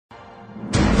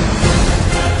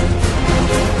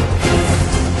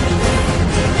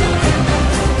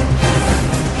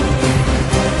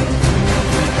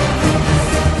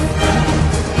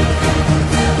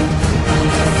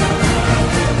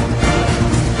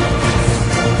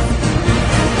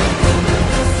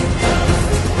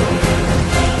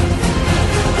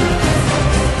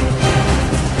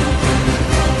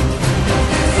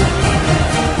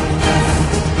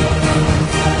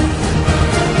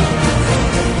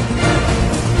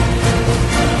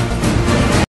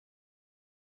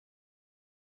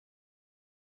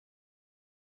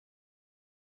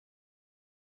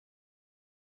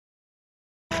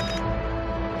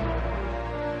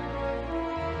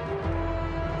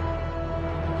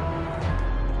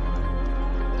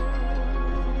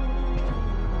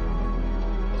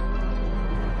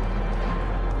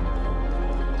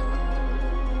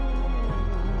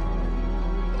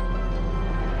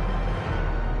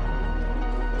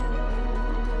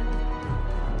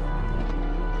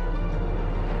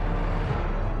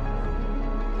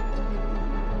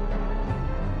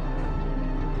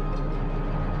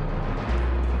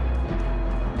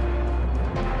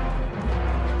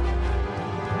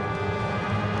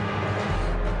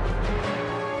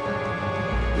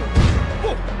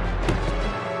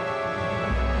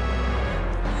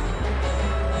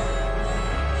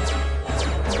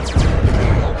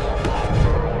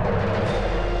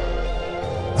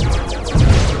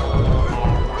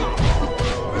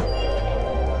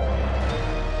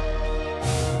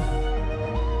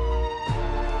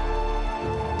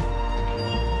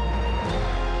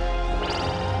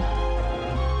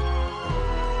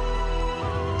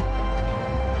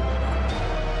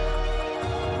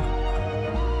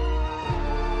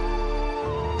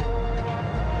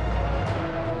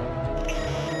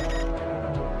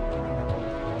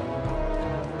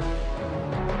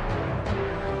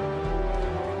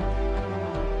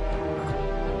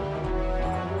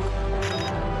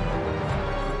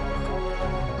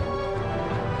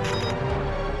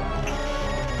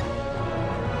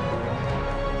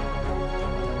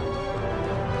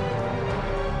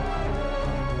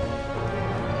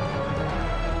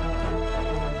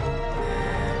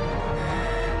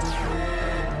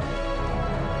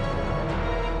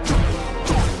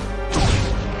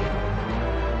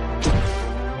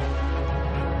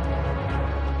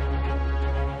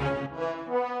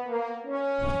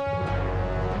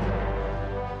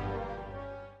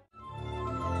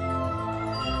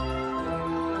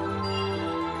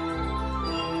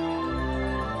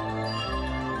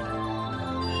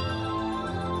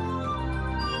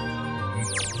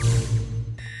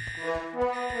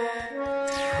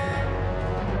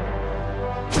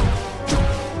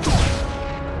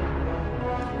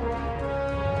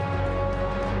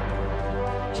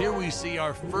see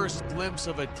our first glimpse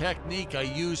of a technique I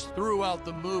used throughout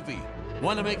the movie.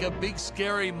 Want to make a big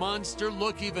scary monster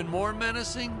look even more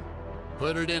menacing?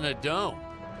 Put it in a dome.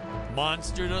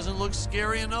 Monster doesn't look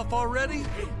scary enough already?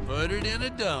 Put it in a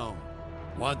dome.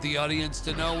 Want the audience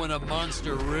to know when a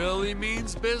monster really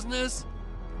means business?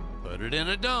 Put it in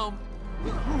a dome.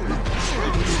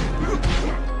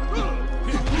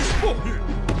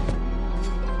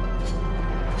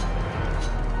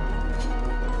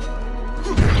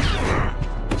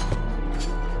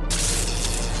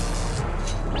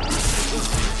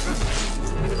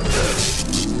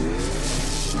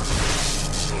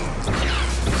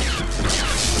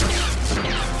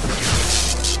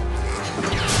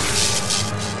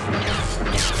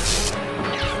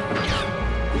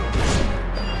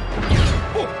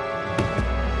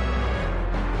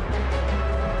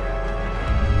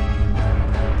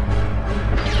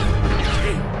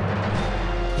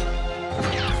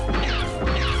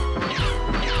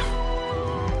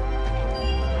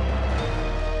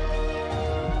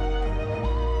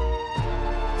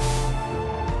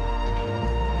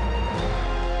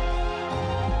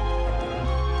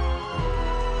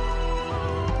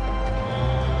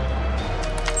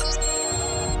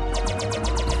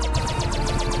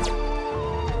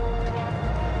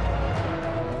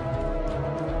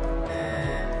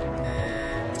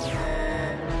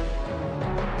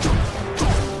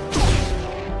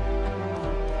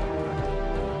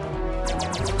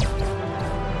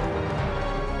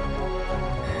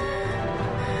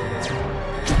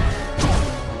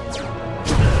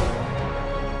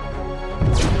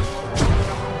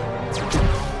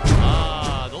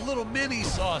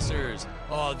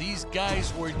 Oh, these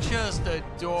guys were just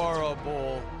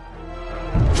adorable.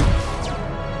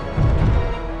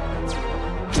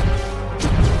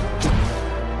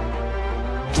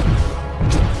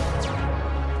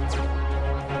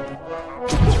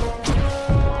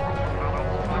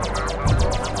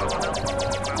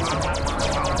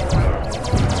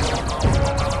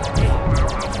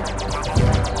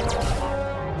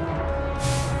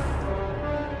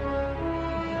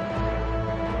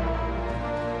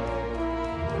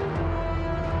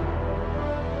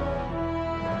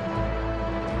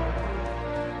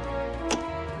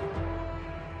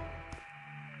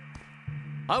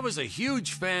 I was a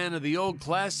huge fan of the old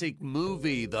classic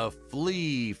movie, The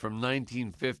Flea from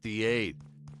 1958.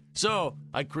 So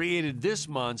I created this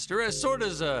monster as sort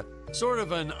of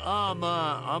an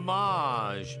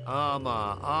homage,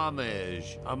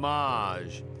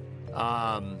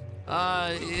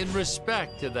 in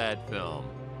respect to that film.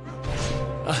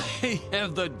 I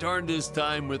have the darndest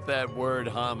time with that word,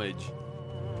 homage.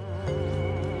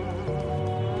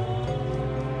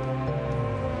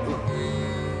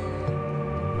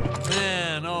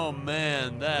 Man, oh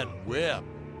man, that whip.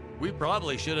 We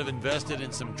probably should have invested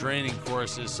in some training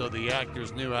courses so the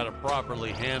actors knew how to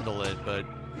properly handle it, but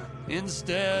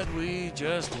instead we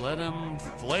just let them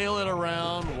flail it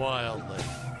around wildly.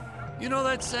 You know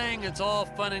that saying, it's all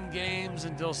fun and games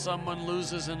until someone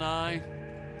loses an eye?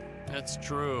 That's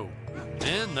true.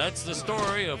 And that's the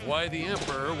story of why the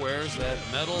Emperor wears that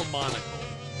metal monocle.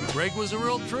 Greg was a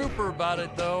real trooper about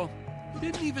it, though.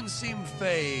 Didn't even seem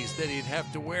fazed that he'd have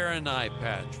to wear an eye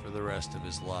patch for the rest of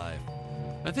his life.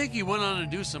 I think he went on to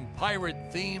do some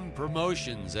pirate-themed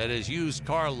promotions at his used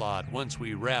car lot once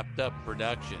we wrapped up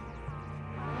production.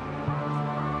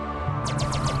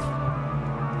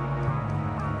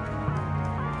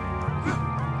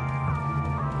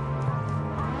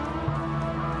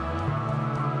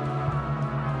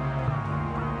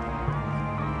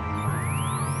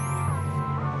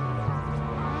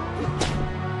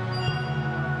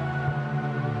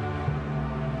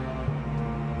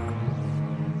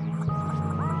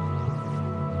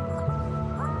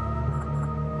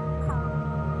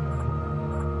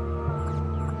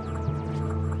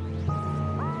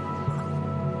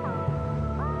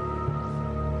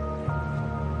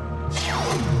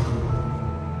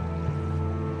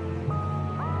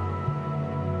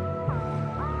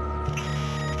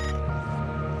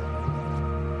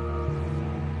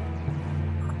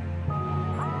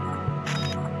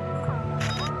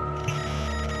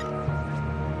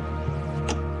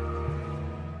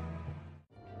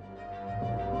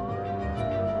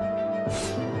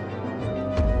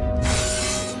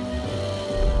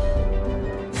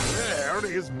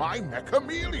 Is my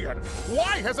mechameleon?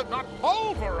 Why has it not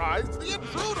pulverized the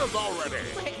intruders already?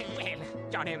 Well,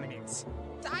 Your Eminence,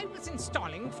 I was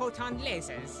installing photon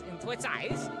lasers into its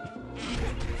eyes.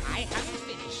 I haven't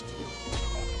finished.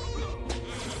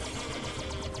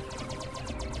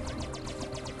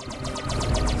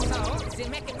 So, the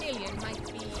mechameleon might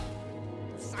be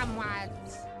somewhat,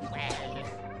 well,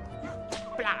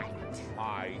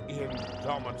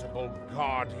 indomitable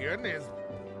guardian is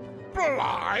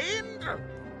blind?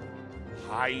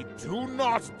 I do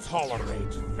not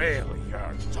tolerate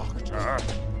failure, Doctor.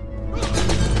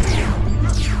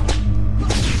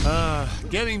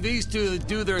 Getting these two to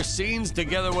do their scenes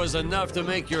together was enough to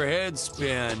make your head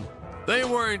spin. They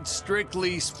weren't,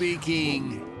 strictly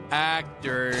speaking,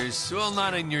 actors. Well,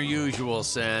 not in your usual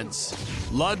sense.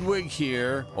 Ludwig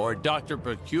here, or Dr.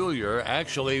 Peculiar,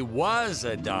 actually was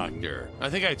a doctor. I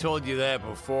think I told you that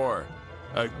before.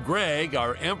 Greg,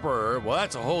 our emperor, well,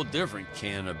 that's a whole different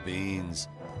can of beans.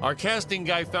 Our casting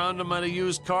guy found him at a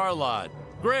used car lot.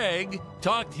 Greg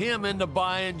talked him into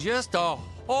buying just a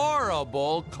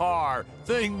horrible car.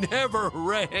 Thing never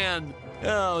ran.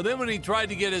 Oh, then when he tried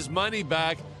to get his money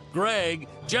back, Greg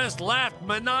just laughed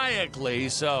maniacally,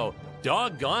 so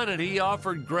doggone it, he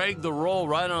offered Greg the role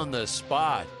right on the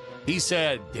spot. He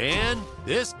said, "Dan,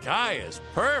 this guy is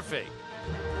perfect."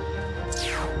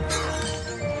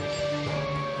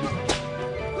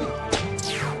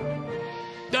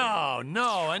 Oh,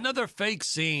 no, another fake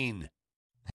scene.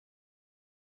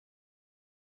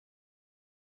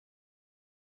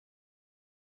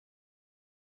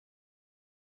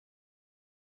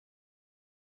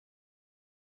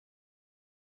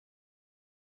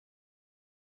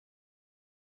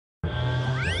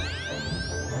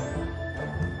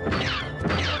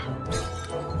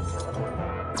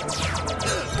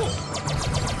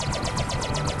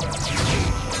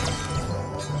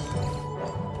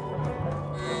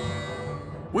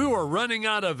 We were running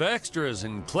out of extras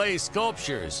and clay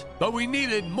sculptures, but we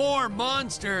needed more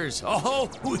monsters. Oh,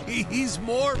 please,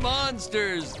 more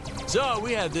monsters. So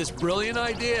we had this brilliant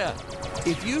idea.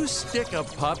 If you stick a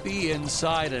puppy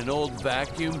inside an old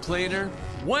vacuum cleaner,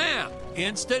 wham,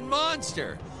 instant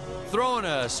monster. Throw in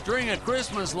a string of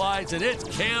Christmas lights and it's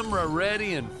camera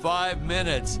ready in 5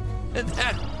 minutes. And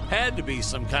that had to be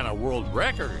some kind of world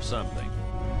record or something.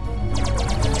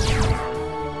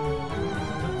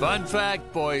 Fun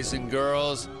fact, boys and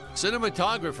girls,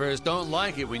 cinematographers don't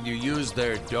like it when you use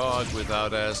their dog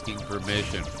without asking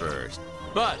permission first.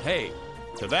 But hey,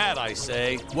 to that I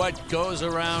say, what goes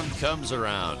around comes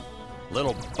around.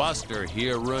 Little Buster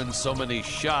here ruins so many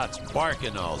shots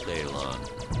barking all day long.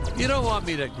 You don't want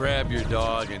me to grab your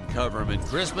dog and cover him in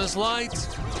Christmas lights?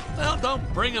 Well,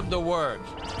 don't bring him to work.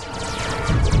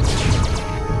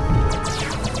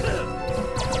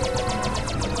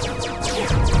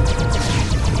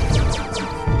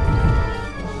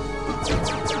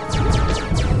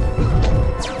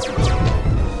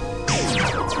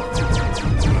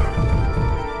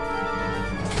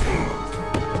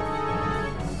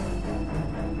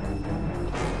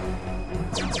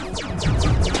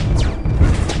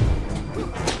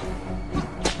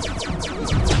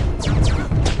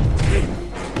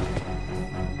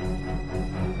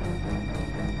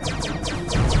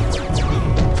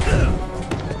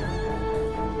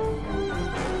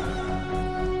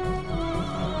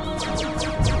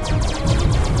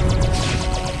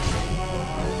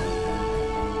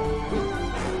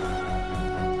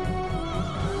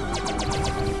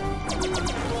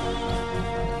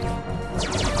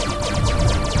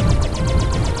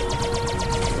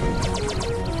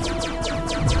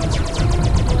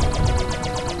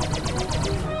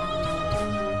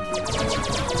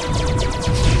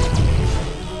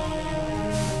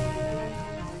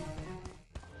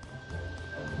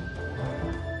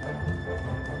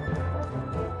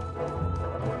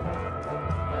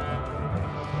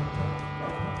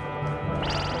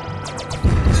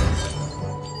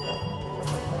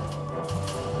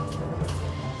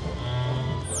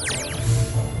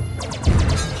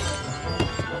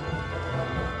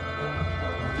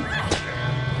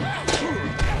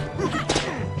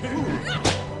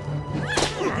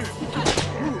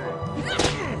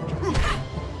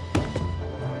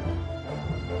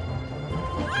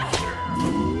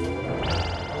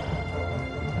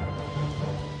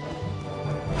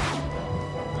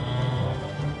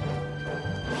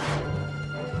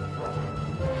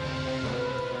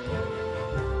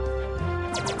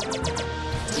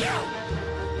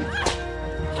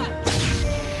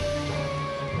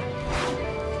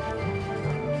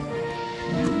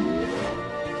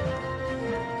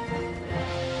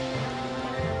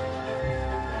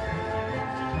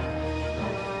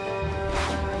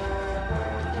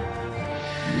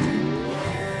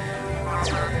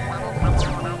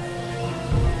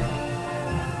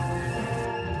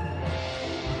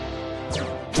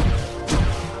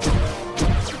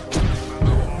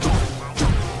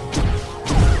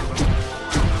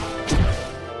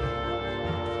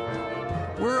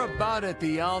 At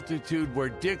the altitude where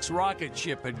Dick's rocket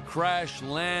ship had crash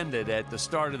landed at the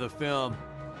start of the film.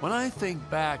 When I think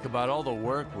back about all the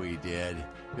work we did,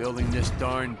 building this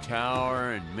darn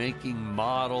tower and making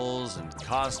models and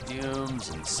costumes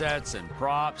and sets and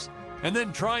props, and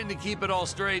then trying to keep it all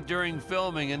straight during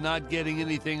filming and not getting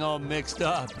anything all mixed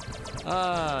up,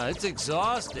 it's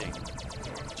exhausting.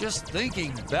 Just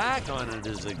thinking back on it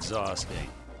is exhausting.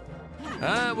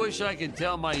 I wish I could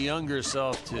tell my younger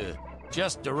self to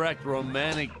just direct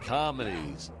romantic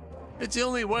comedies. It's the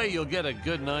only way you'll get a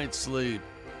good night's sleep.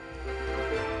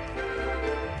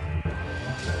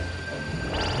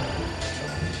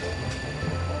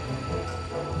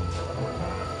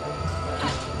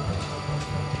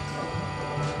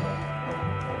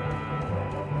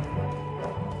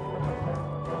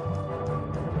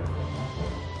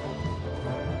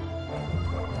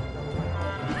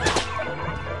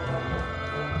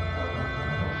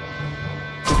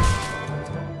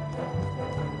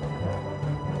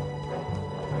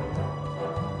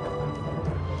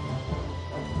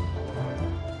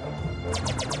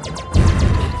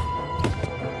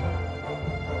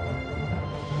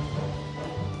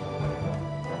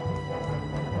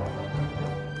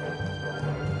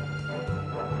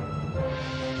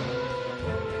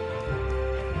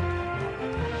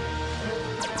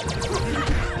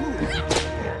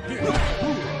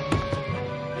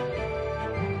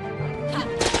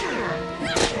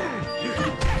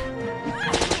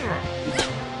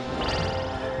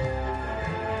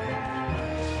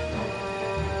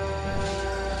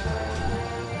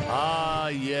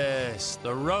 Yes,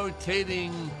 the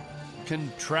rotating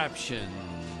contraption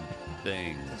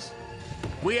things.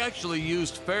 We actually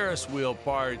used Ferris wheel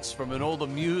parts from an old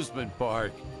amusement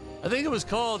park. I think it was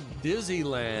called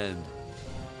Disneyland.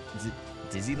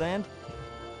 Disneyland?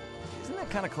 Isn't that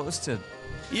kind of close to...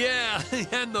 Yeah,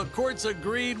 and the courts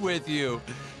agreed with you.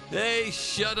 They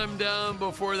shut them down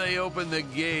before they opened the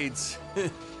gates.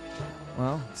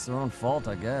 Well, it's their own fault,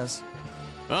 I guess.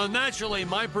 Well, naturally,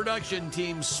 my production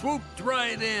team swooped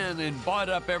right in and bought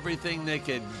up everything they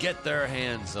could get their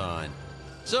hands on.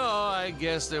 So I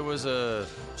guess there was a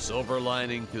silver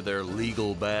lining to their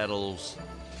legal battles.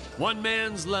 One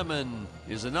man's lemon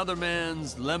is another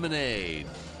man's lemonade.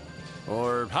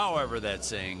 Or however that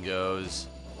saying goes.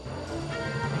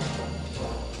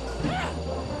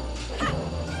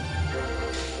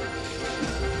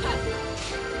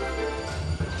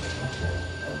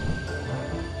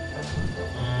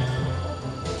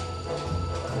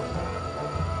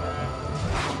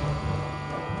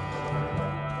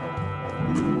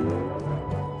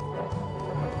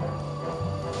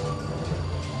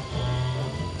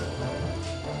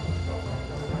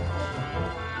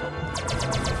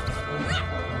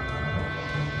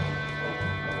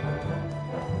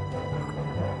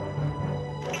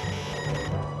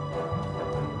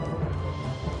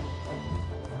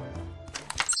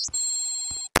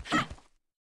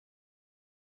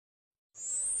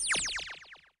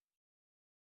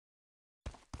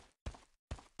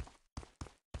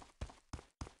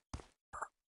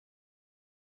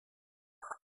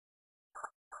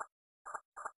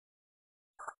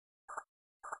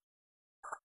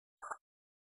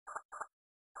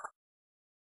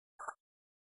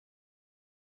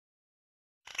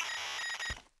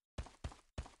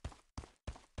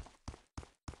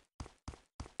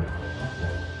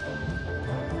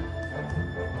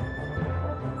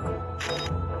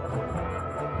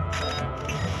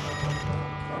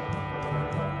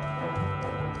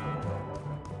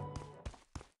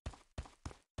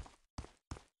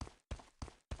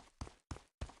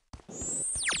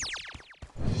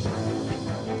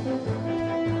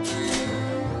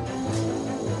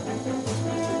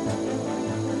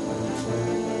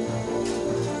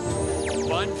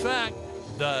 Fun fact,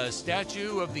 the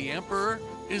statue of the Emperor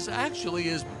is actually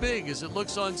as big as it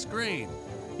looks on screen.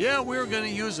 Yeah, we were going to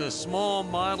use a small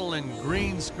model and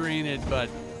green screen it, but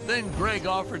then Greg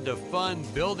offered to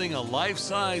fund building a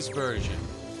life-size version.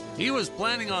 He was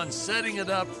planning on setting it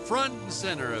up front and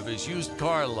center of his used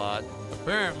car lot.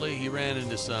 Apparently, he ran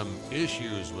into some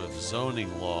issues with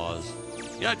zoning laws.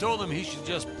 Yeah, I told him he should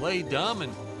just play dumb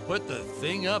and put the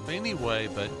thing up anyway,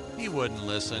 but he wouldn't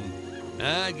listen.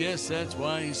 I guess that's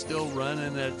why he's still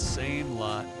running that same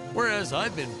lot, whereas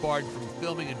I've been barred from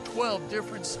filming in 12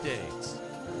 different states.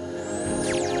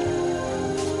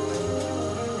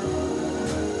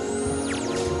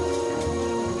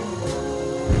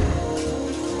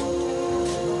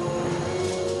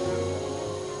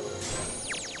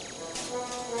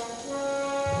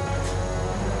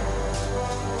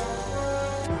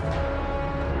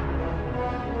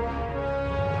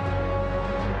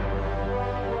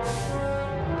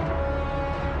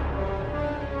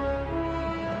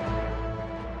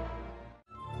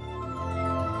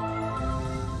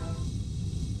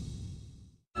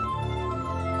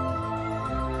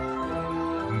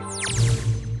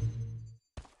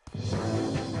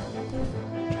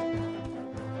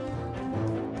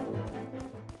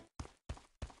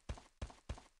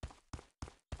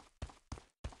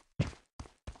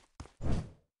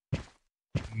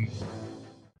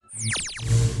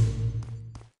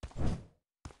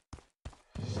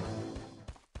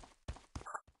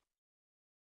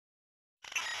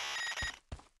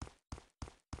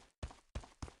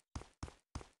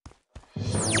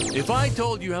 If I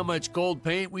told you how much gold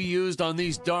paint we used on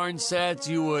these darn sets,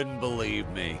 you wouldn't believe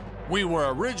me. We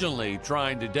were originally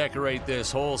trying to decorate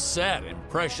this whole set in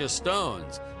precious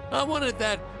stones. I wanted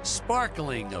that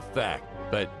sparkling effect,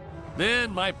 but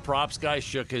then my props guy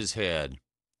shook his head.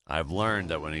 I've learned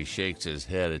that when he shakes his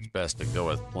head, it's best to go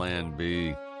with Plan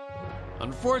B.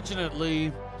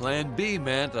 Unfortunately, Plan B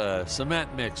meant a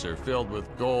cement mixer filled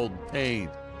with gold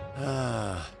paint.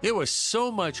 It was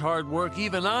so much hard work,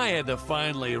 even I had to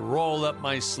finally roll up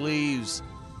my sleeves,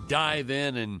 dive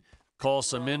in, and call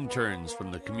some interns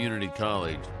from the community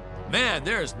college. Man,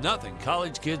 there's nothing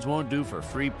college kids won't do for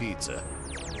free pizza.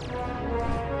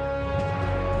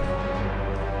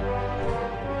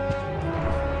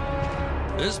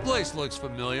 This place looks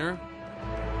familiar.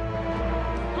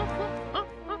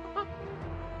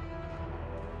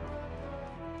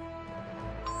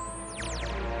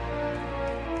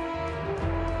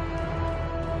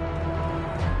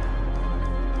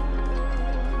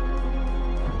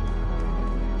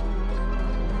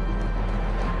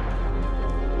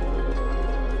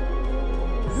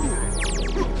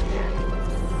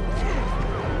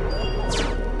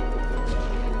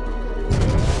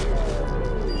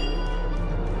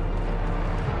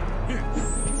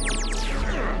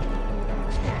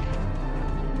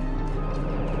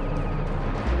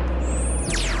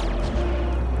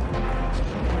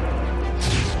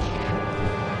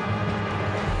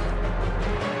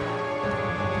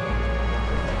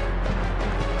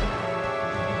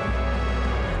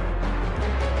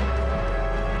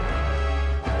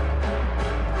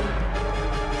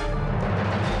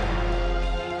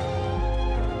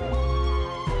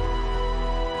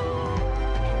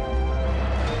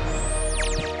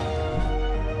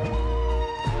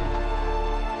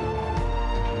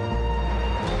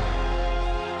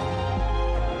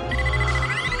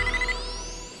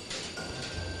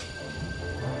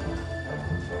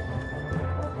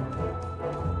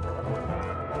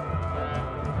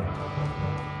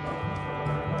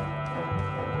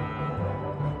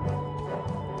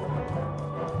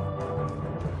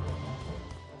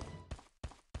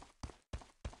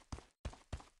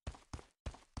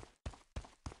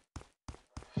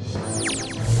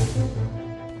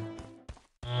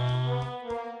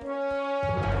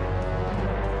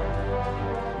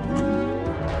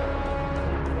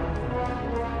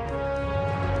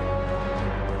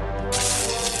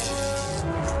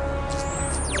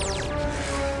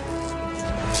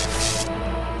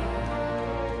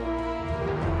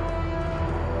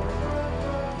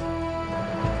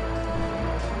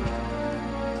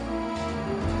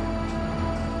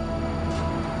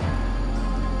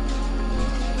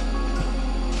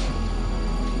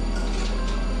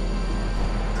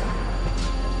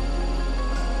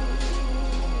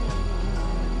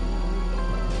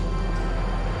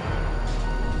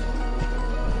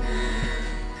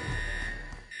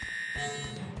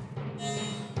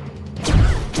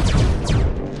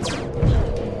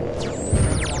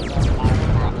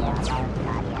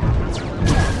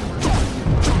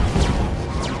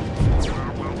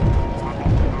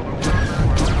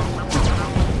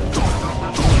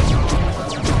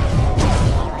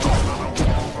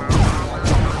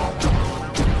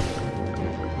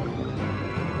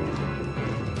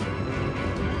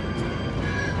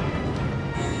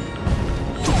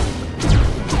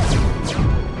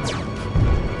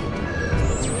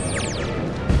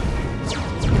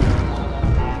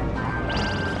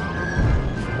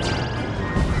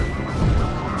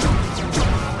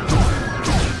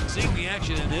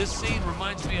 This scene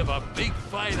reminds me of a big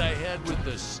fight I had with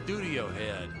the studio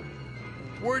head.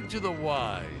 Word to the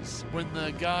wise, when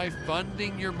the guy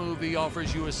funding your movie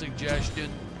offers you a suggestion,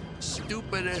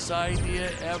 stupidest idea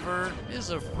ever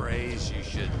is a phrase you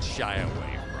should shy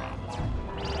away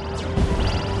from.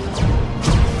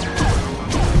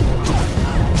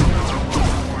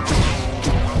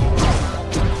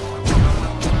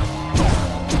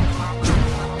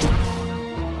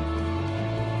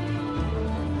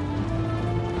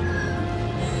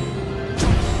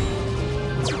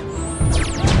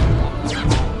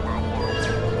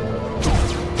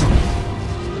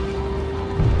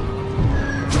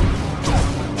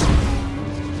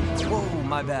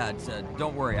 My bad.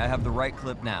 Don't worry, I have the right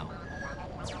clip now.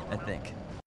 I think.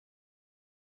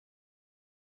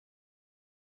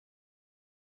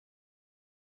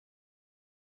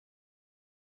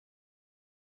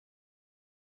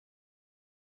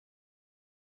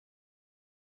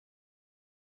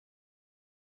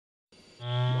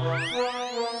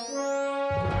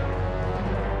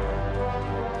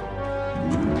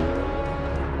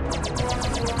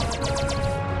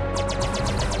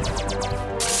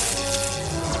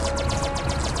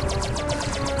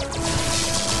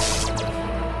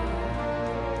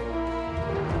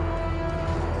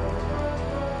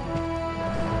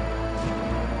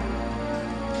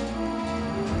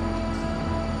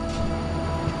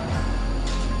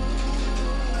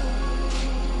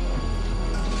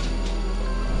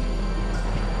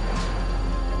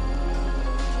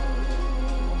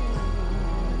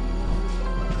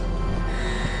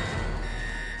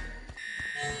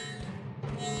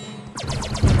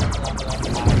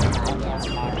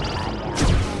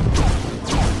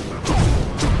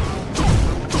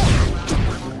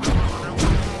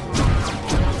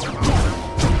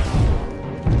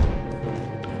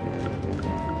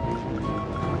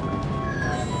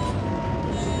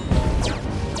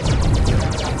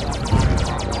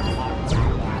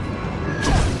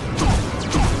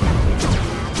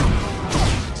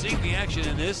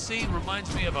 scene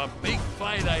reminds me of a big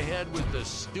fight I had with the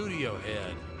studio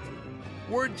head.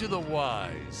 Word to the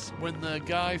wise, when the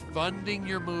guy funding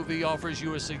your movie offers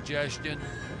you a suggestion,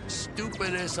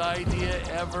 stupidest idea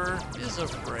ever is a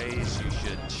phrase you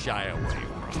should shy away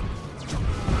from.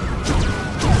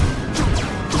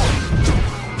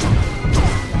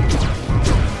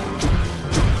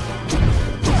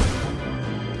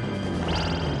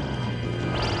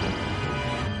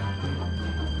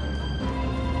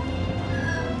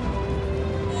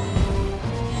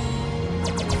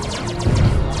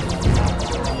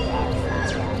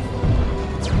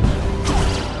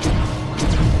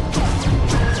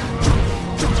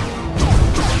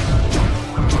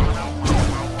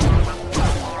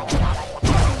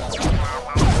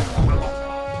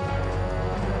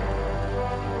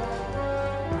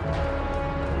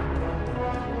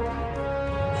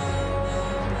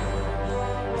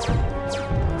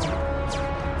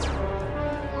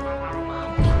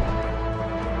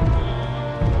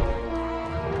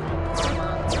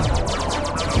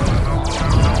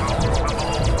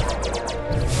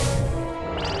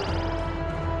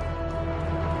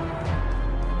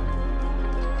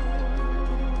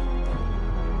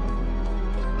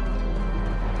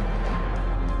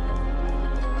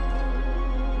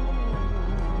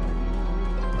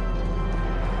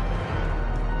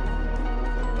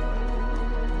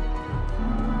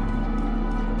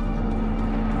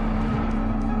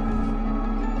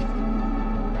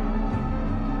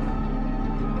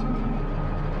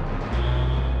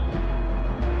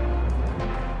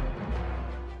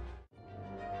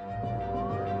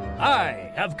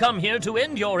 I have come here to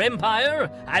end your empire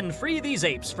and free these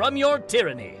apes from your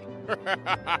tyranny.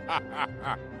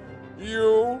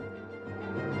 You?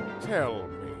 Tell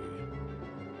me,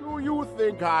 do you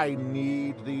think I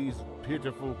need these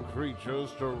pitiful creatures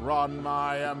to run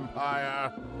my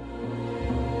empire?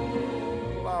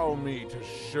 Allow me to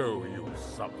show you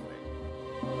something.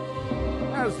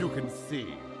 As you can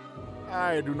see,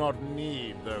 I do not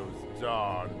need those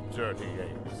darn dirty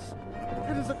apes.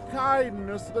 It is a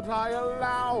kindness that I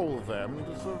allow them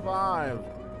to survive.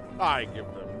 I give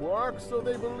them work so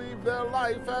they believe their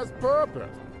life has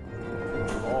purpose.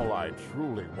 All I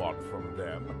truly want from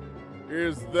them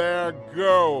is their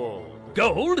gold.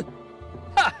 Gold?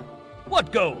 Ha!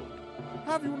 What gold?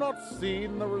 Have you not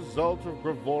seen the result of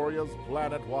Gravoria's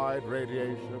planet-wide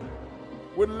radiation?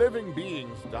 When living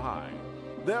beings die,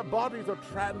 their bodies are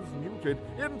transmuted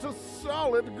into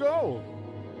solid gold.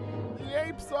 The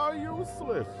apes are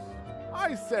useless.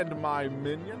 I send my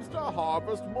minions to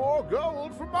harvest more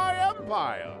gold for my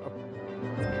empire.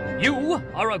 You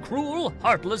are a cruel,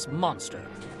 heartless monster.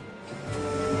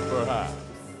 Perhaps.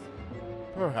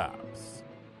 Perhaps.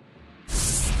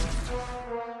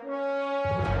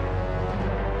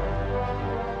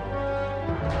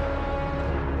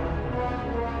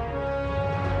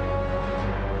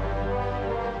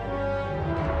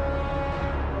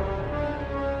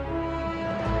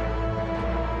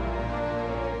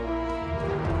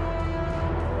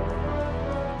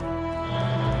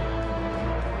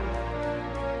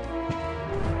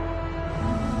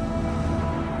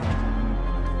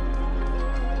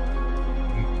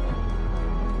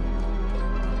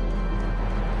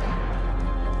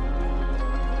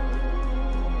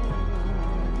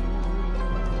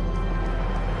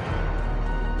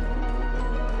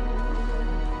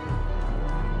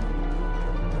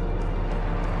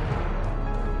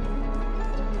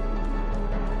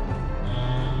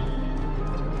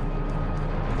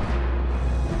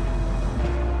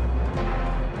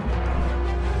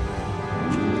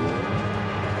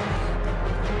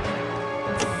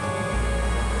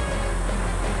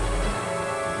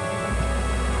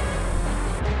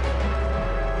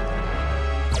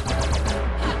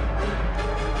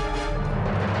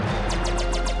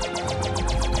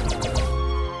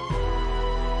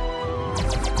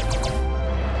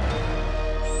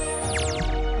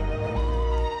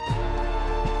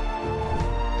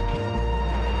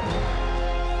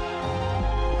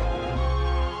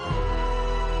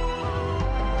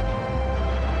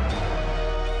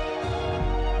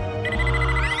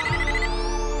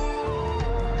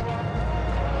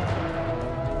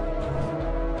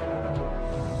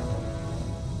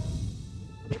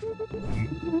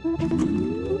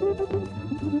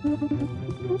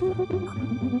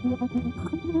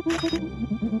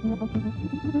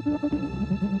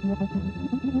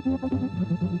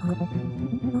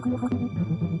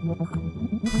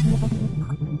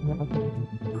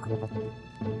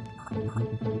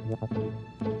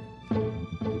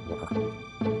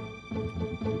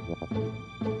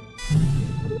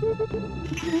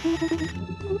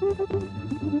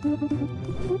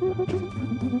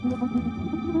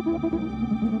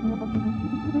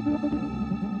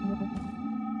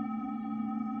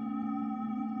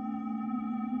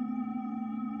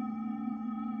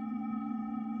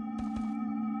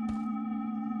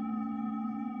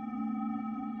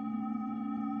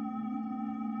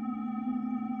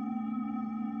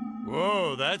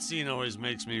 Oh, that scene always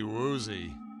makes me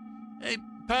woozy. Hey,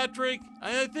 Patrick,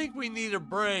 I think we need a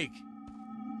break.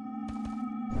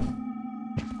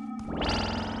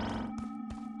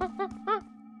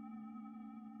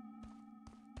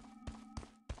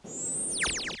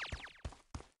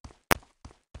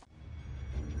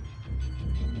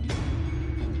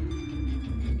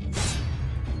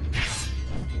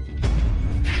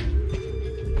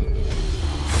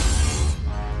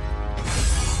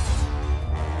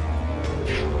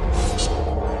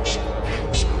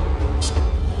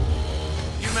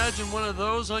 Imagine one of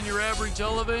those on your average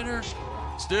elevator?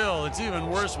 Still, it's even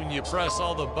worse when you press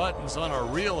all the buttons on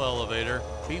a real elevator.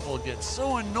 People get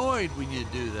so annoyed when you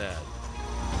do that.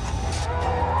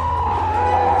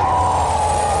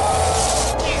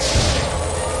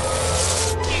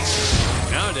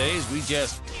 Nowadays, we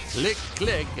just click,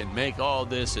 click, and make all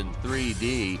this in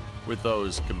 3D with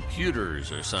those computers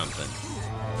or something.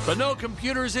 But no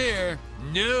computers here.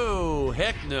 No,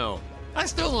 heck no. I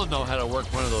still don't know how to work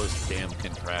one of those damn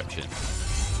contraptions.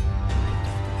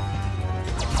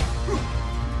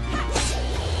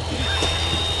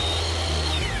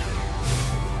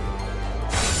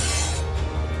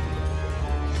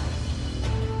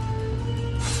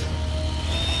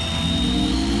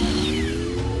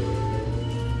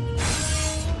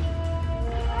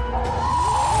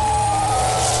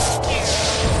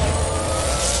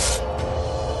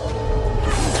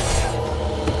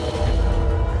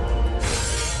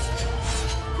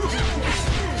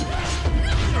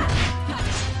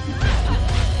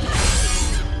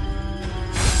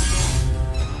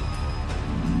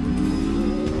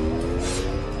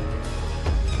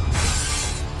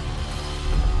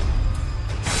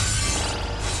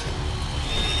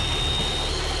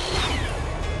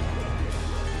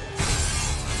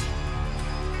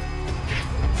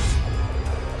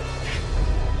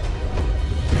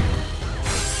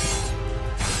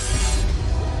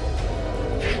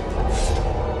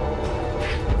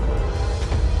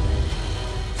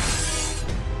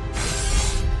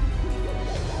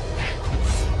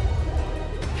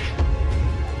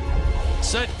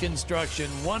 Set construction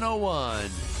 101.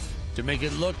 To make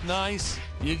it look nice,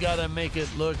 you gotta make it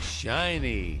look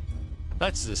shiny.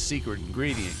 That's the secret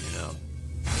ingredient, you know.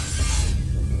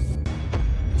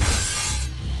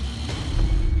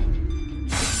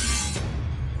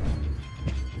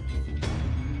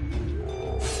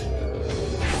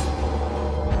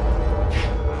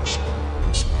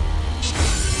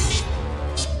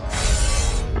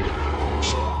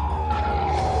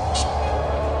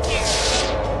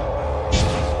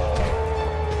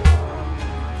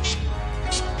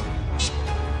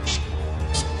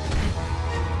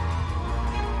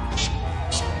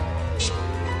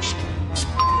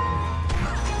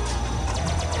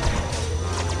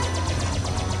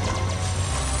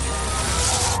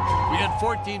 We had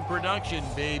 14 production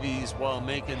babies while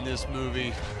making this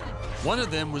movie. One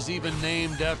of them was even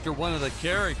named after one of the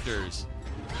characters,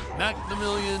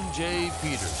 Maximilian J.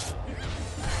 Peterson.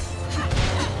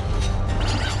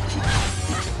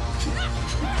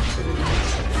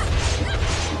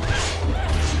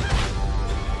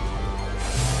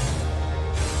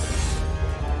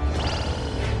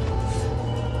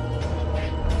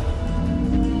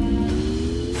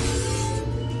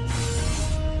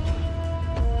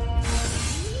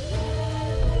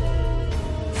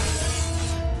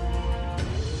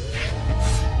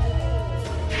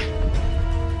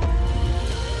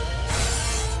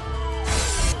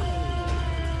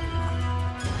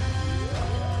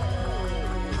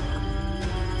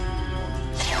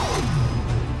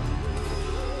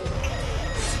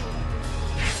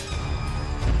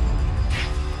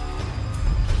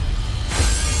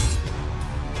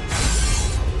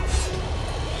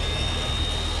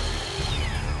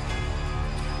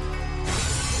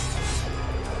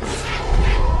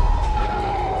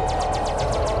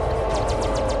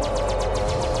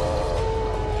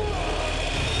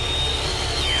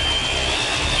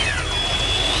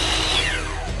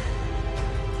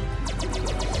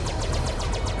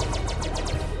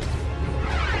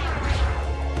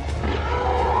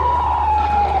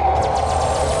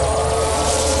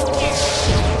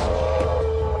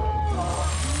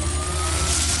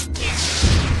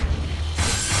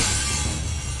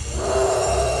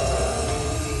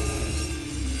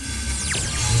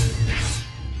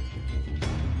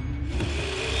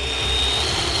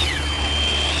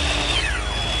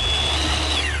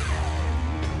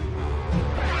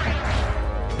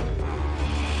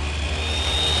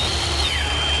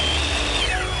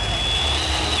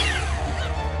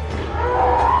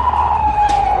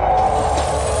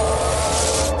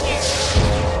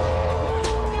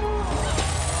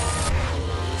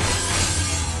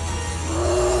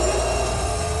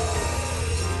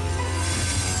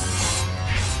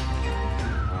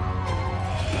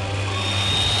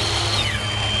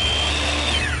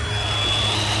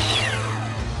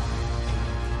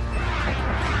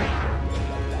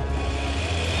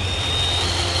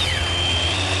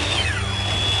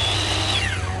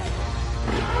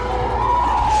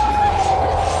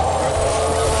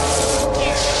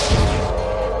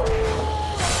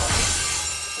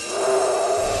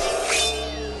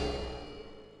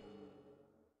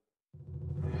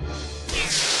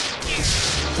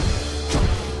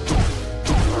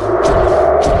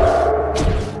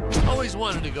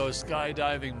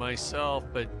 skydiving myself,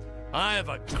 but I have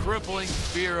a crippling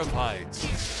fear of heights.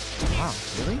 Wow,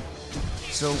 really?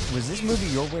 So, was this movie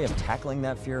your way of tackling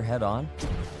that fear head on?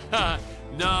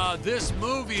 Nah, this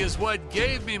movie is what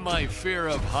gave me my fear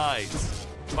of heights.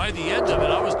 By the end of it,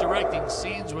 I was directing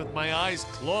scenes with my eyes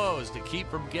closed to keep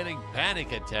from getting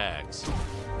panic attacks.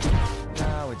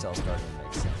 Now it's all starting to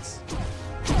make sense.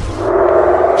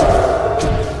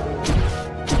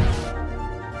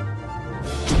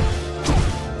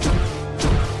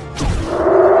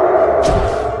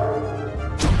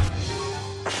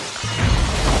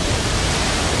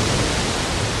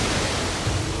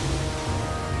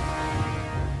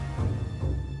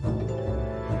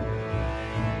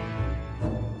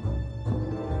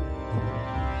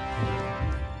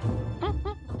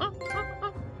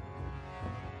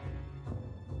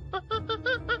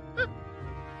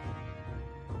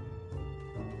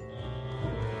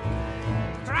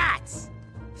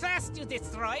 First you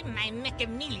destroy my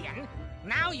mechameleon,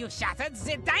 now you shattered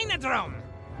the Dynodrome.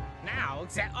 Now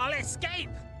they all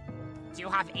escape. Do you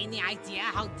have any idea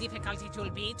how difficult it will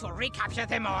be to recapture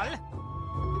them all?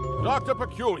 Dr.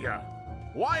 Peculiar,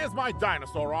 why is my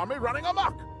dinosaur army running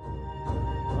amok?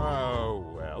 Oh,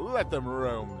 well, let them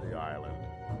roam the island.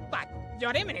 But,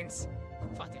 Your Eminence,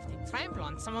 what if they trample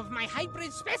on some of my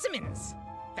hybrid specimens?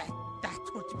 That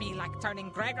would be like turning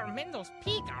Gregor Mendel's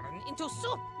pea garden into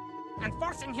soup and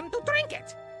forcing him to drink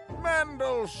it.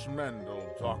 Mendel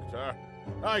Schmendel, Doctor.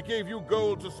 I gave you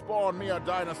gold to spawn me a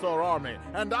dinosaur army,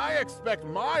 and I expect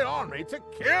my army to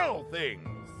kill things.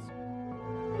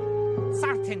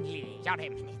 Certainly, Your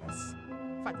Eminence.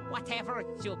 But whatever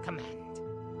you command.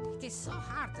 It is so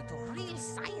hard to do real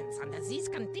science under these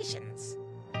conditions.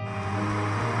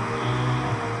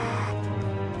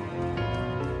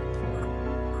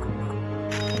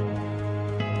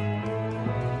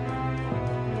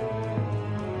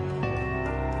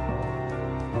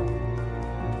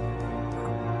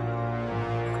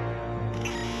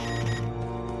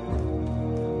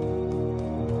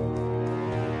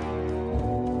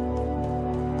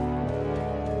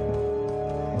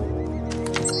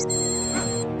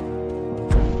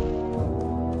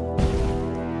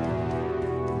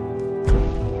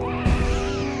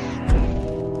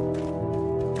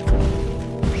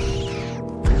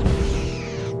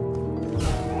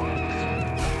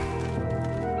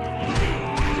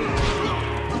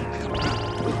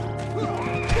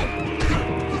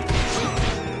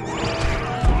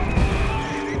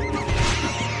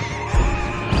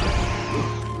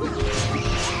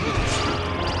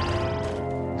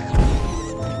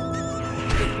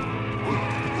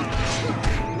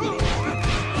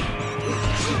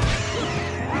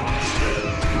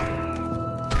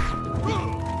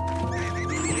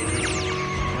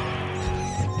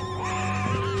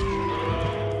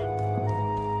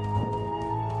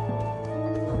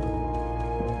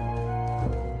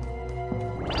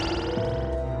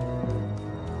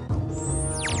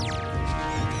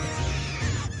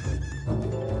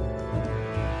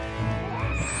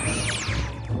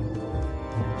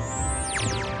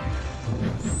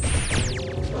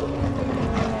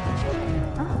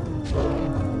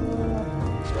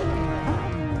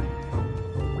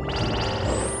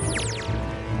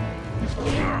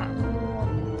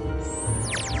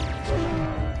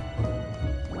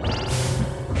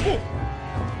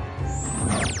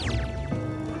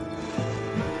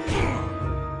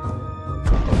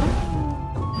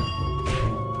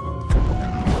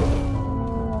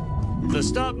 The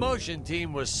stop-motion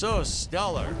team was so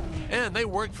stellar, and they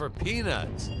worked for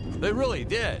peanuts. They really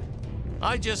did.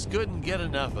 I just couldn't get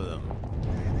enough of them.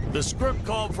 The script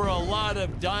called for a lot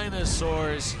of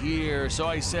dinosaurs here, so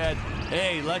I said,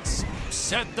 hey, let's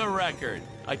set the record.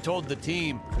 I told the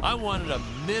team I wanted a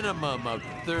minimum of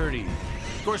 30.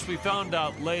 Of course, we found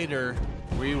out later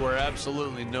we were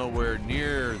absolutely nowhere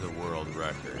near the world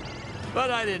record.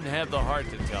 But I didn't have the heart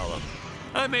to tell them.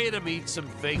 I made them eat some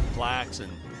fake plaques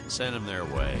and sent them their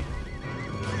way.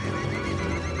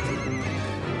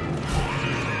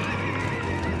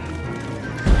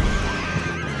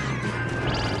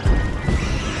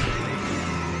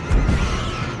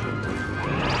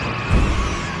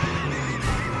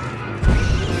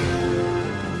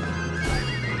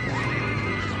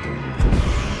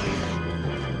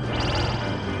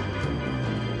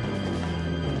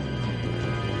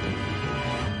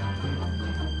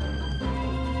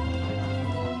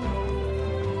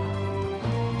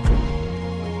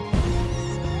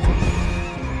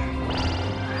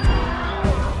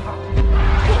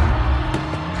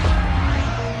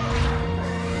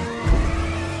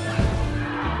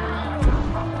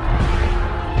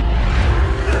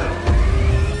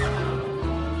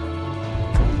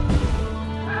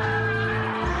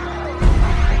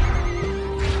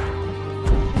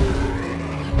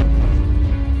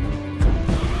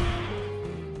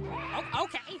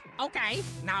 Okay.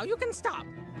 Now you can stop.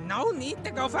 No need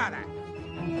to go further.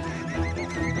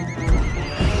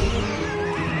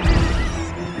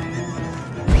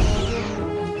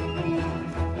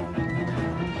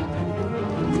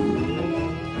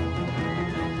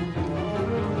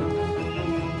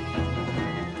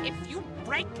 If you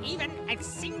break even a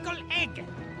single egg,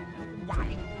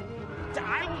 why,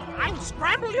 I'll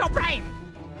scramble your brain.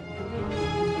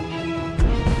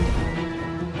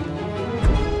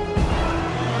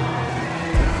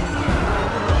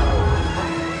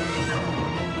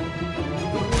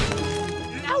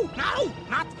 No,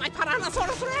 not my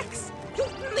Tyrannosaurus Rex! You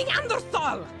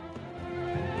Neanderthal!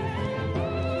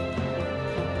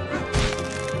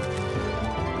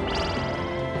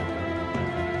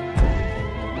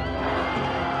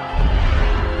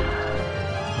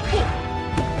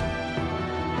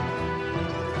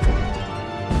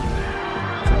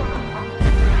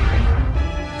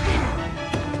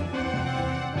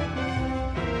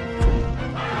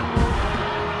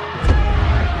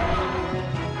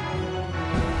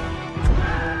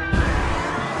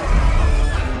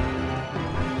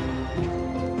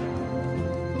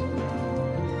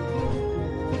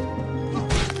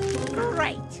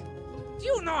 Do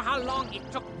you know how long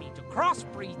it took me to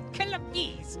crossbreed killer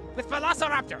bees with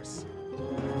velociraptors?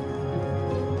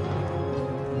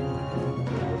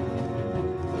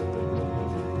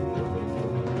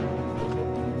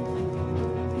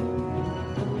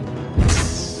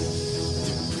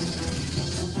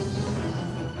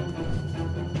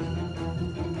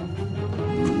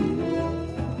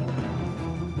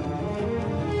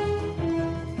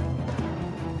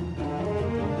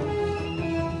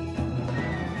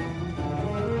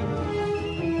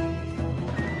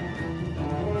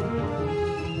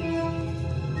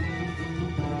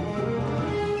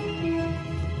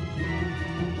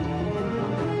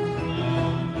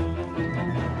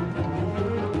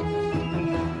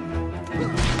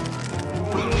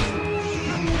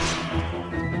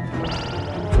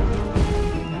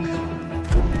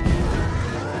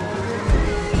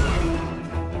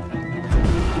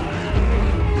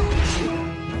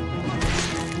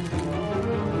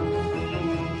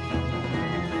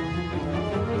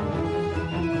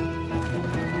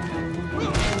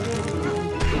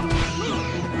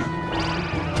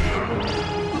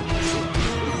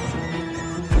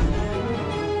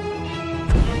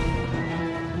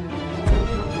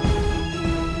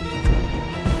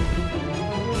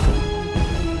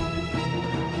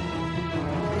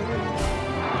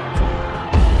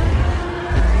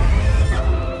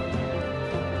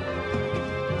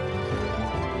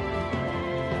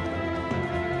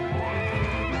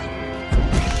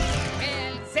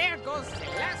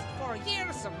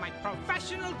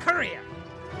 Professional career.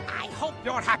 I hope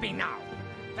you're happy now.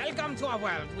 Welcome to a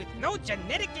world with no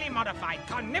genetically modified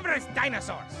carnivorous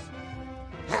dinosaurs.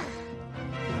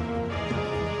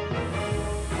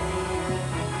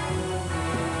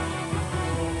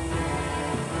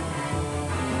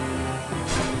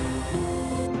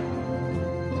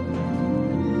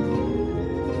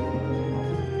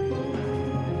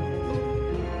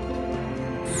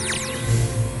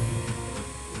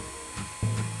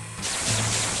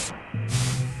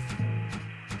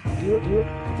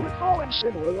 Recalling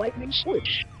similar lightning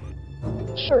switch.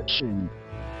 Searching.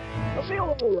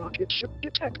 Available rocket ship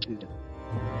detected.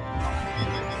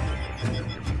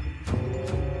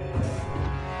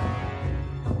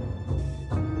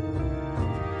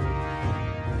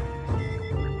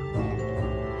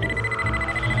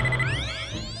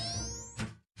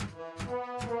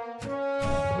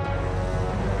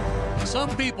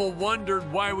 Some people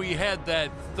wondered why we had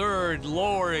that third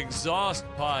lower exhaust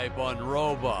pipe on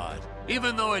Robot,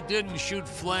 even though it didn't shoot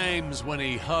flames when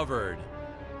he hovered.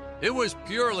 It was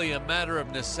purely a matter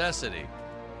of necessity.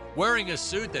 Wearing a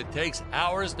suit that takes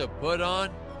hours to put on?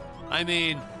 I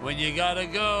mean, when you gotta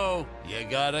go, you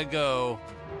gotta go.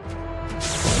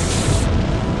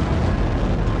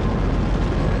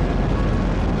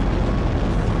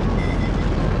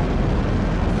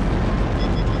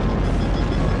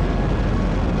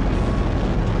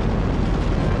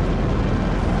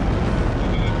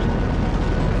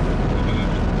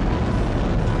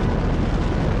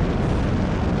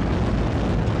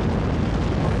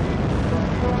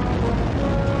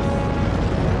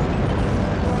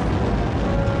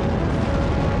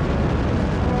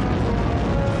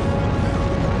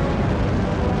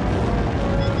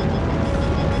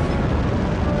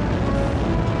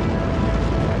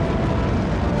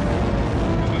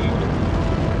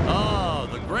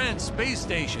 Space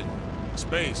station.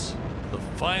 Space, the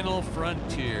final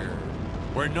frontier,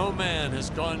 where no man has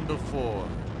gone before.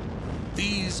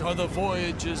 These are the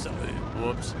voyages.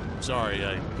 Whoops. Sorry,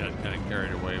 I got kind of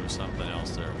carried away with something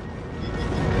else there.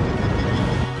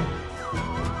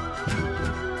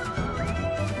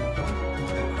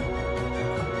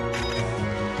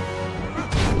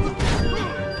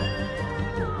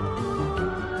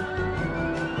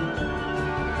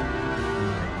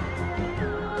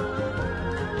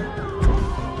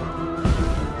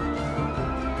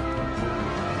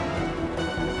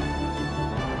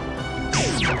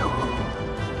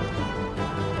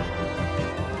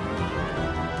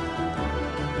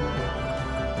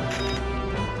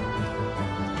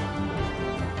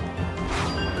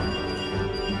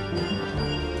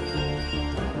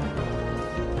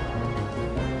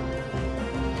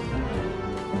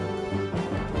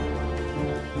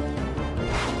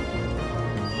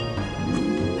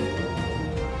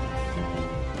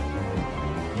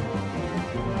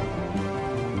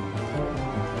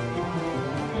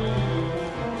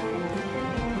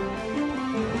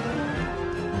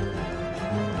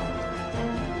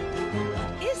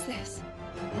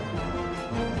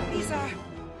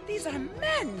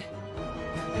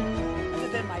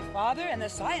 And the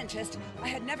scientist, I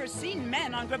had never seen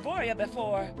men on Griboria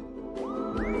before.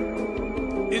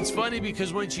 It's funny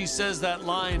because when she says that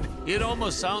line, it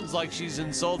almost sounds like she's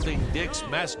insulting Dick's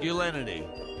masculinity.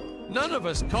 None of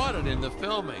us caught it in the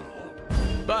filming.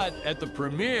 But at the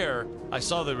premiere, I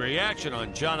saw the reaction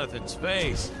on Jonathan's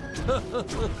face.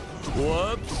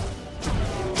 Whoops.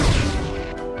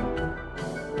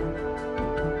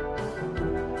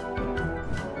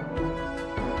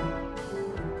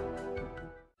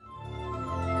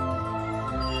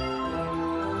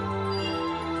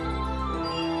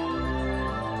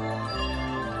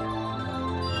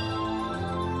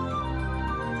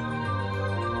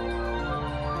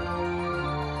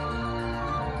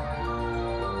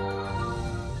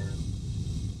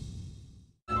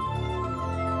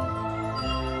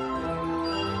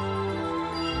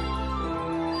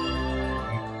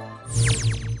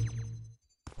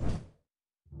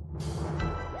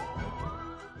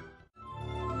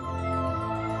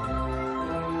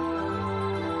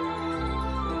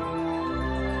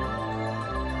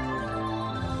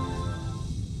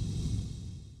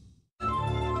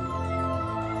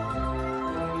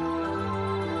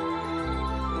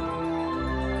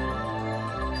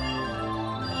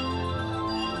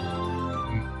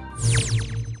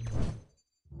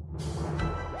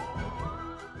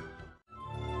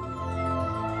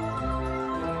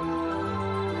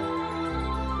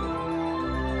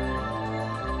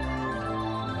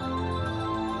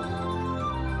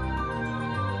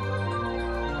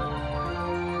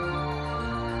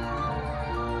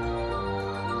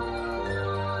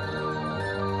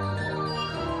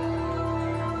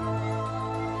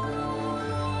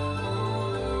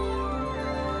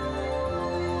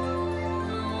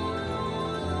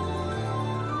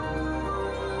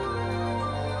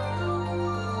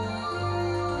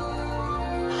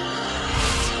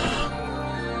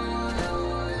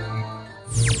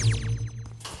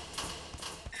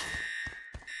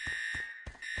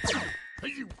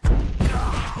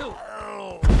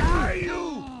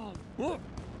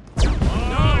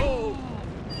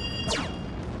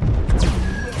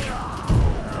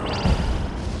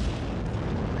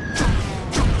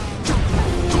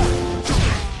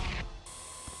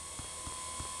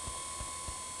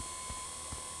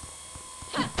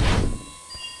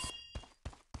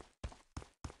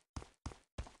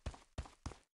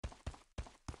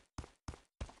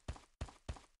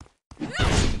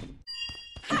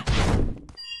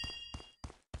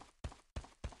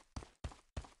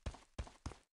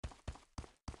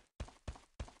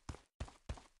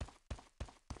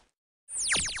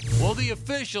 Well, the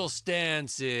official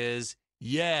stance is,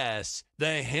 yes,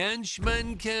 the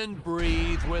henchmen can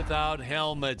breathe without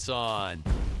helmets on.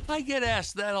 I get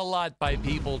asked that a lot by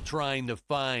people trying to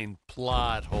find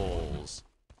plot holes.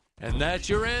 And that's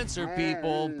your answer,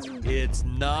 people. It's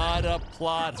not a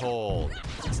plot hole.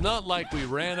 It's not like we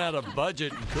ran out of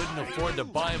budget and couldn't afford to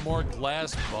buy more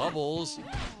glass bubbles.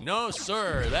 No,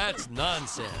 sir, that's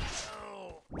nonsense.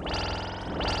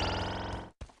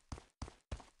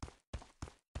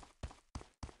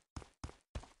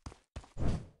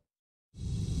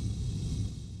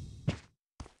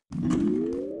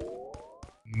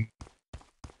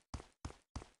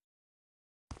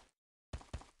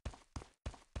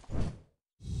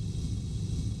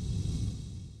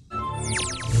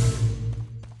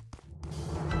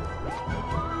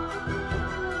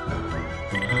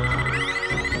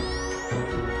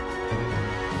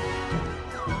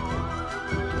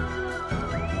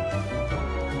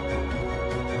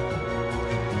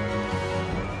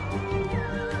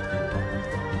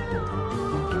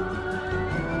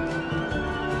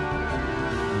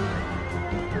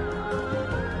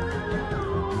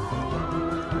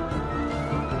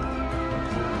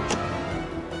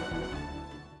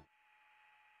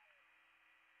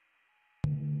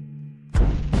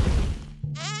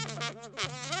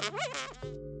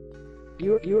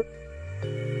 You're...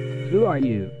 Who are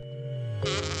you?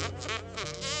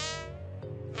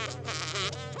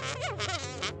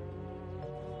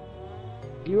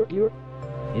 You're...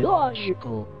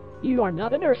 Illogical. You are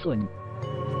not an Earthling.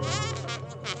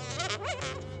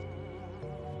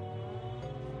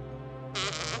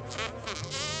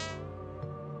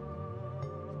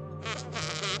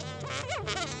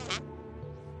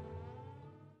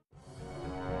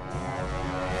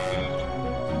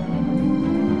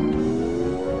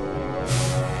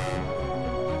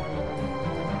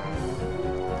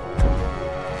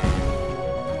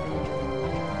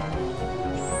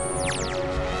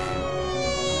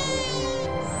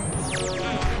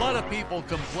 People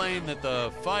complained that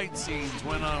the fight scenes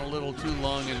went on a little too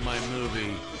long in my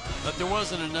movie, that there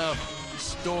wasn't enough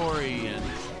story and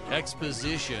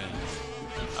exposition.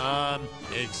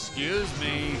 Excuse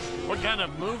me, what kind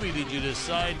of movie did you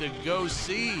decide to go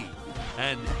see?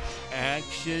 An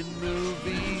action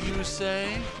movie, you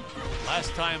say?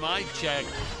 Last time I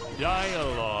checked,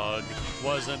 dialogue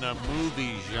wasn't a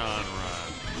movie genre.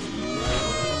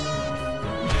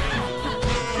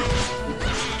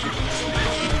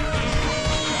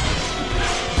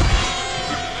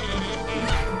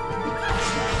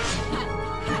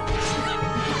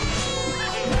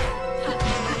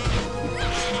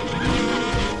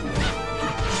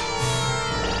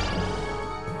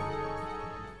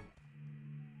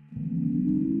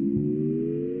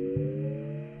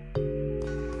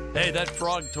 Hey, that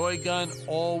frog toy gun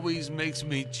always makes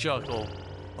me chuckle.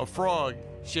 A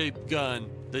frog-shaped gun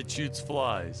that shoots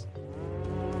flies.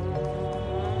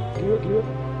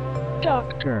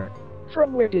 Doctor,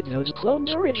 from where did those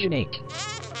clones originate?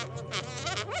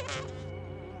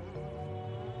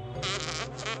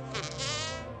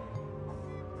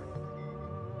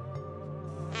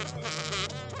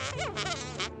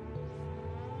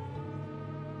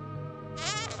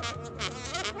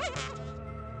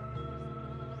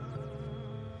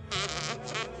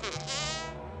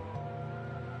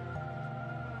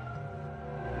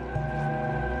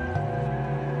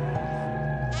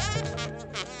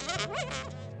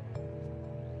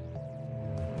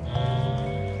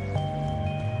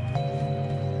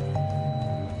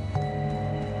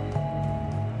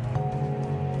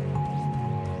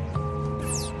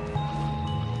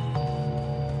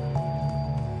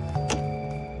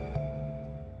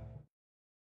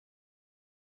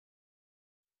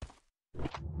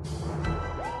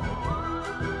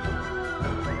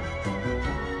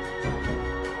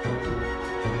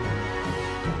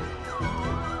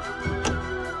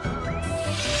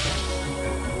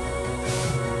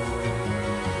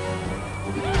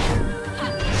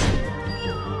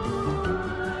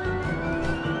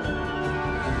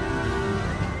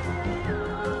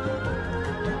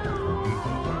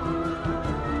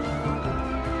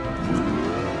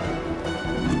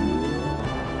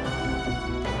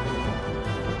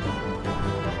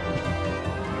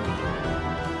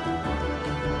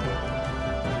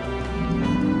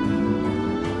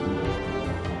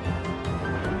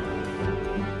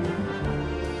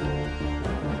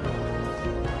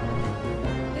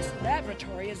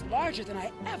 Larger than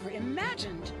I ever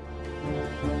imagined.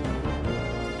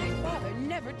 My father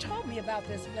never told me about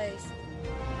this place.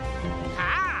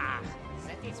 Ah!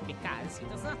 That is because he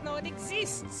does not know it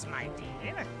exists, my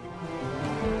dear.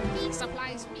 He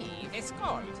supplies me with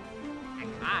gold,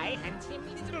 and I hand him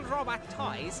little robot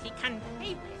toys he can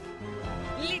play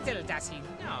with. Little does he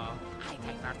know, I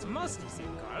divert most of the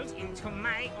gold into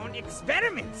my own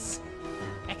experiments.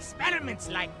 Experiments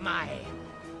like my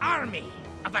army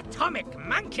of atomic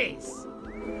monkeys.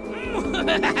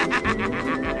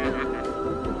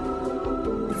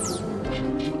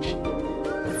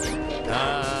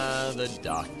 The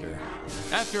doctor.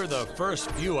 After the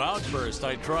first few outbursts,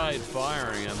 I tried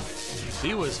firing him.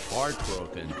 He was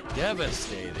heartbroken,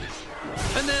 devastated.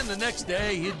 And then the next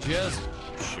day, he'd just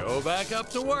show back up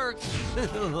to work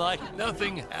like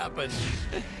nothing happened.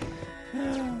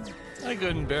 I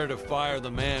couldn't bear to fire the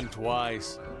man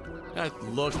twice. That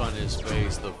look on his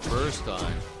face the first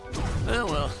time.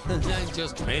 Well, I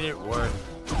just made it work.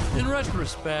 In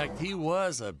retrospect, he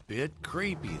was a bit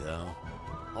creepy, though.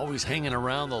 Always hanging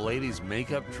around the ladies'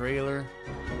 makeup trailer.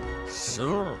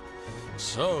 So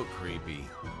creepy.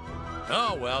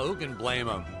 Oh, well, who can blame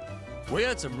him? We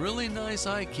had some really nice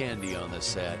eye candy on the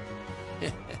set.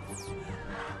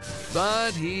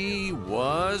 But he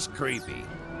was creepy.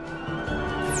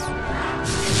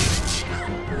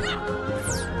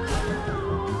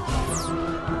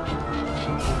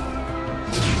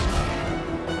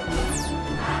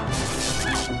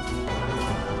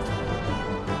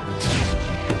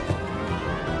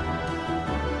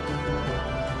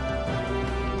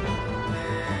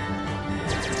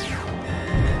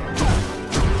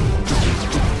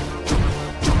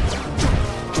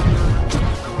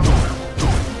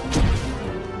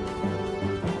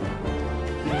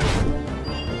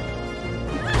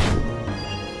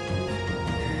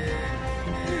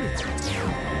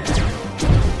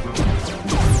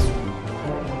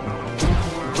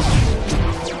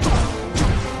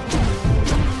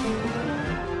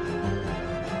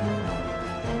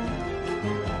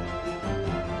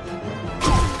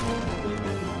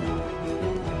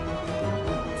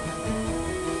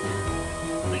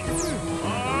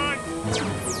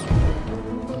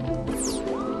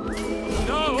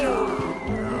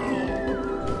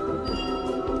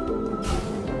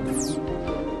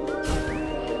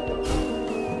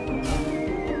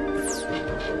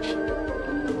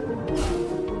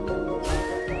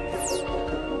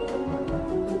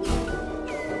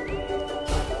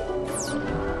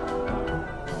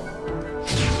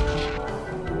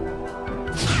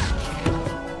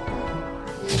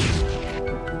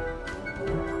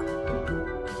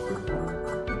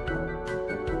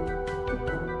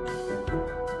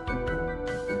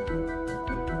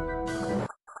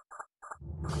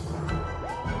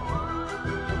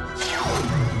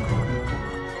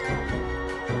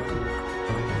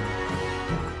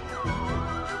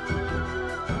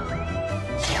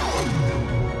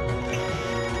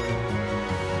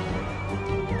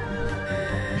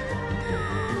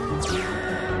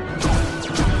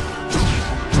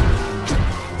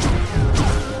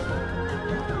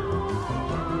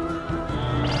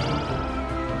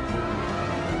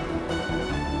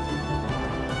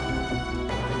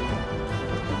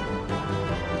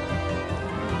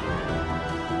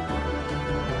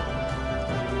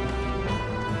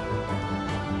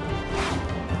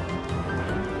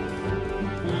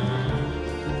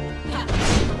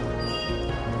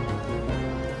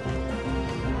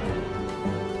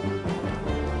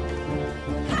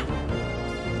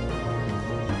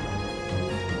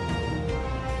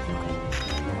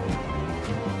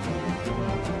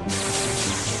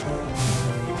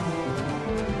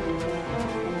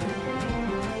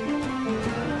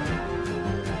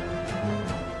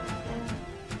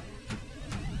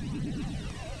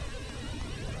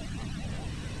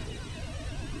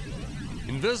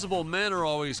 Invisible men are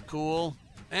always cool,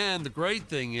 and the great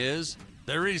thing is,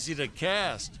 they're easy to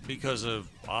cast because of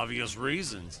obvious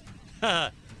reasons.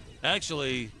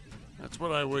 Actually, that's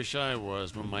what I wish I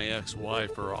was when my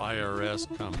ex-wife or IRS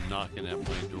come knocking at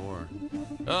my door.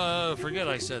 Forget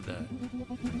I said that.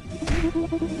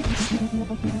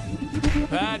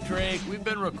 Patrick, we've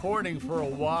been recording for a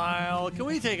while. Can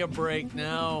we take a break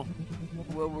now?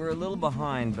 Well, we're a little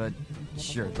behind, but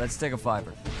sure, let's take a $5.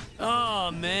 Oh,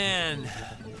 man.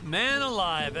 Man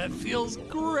alive, that feels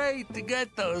great to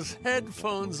get those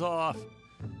headphones off.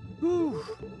 Whew.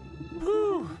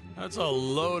 Whew. That's a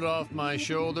load off my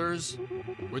shoulders,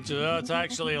 which it's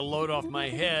actually a load off my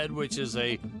head, which is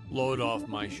a load off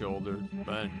my shoulders.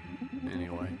 But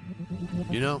anyway,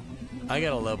 you know, I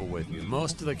gotta level with you.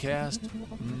 Most of the cast,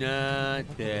 not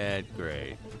that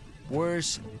great.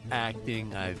 Worst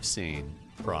acting I've seen,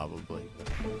 probably.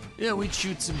 Yeah, we'd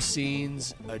shoot some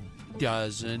scenes a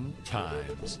dozen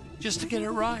times just to get it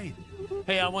right.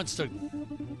 Hey,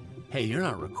 Hey, you're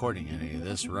not recording any of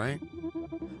this, right?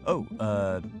 Oh,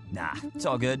 nah, it's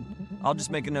all good. I'll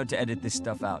just make a note to edit this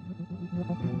stuff out.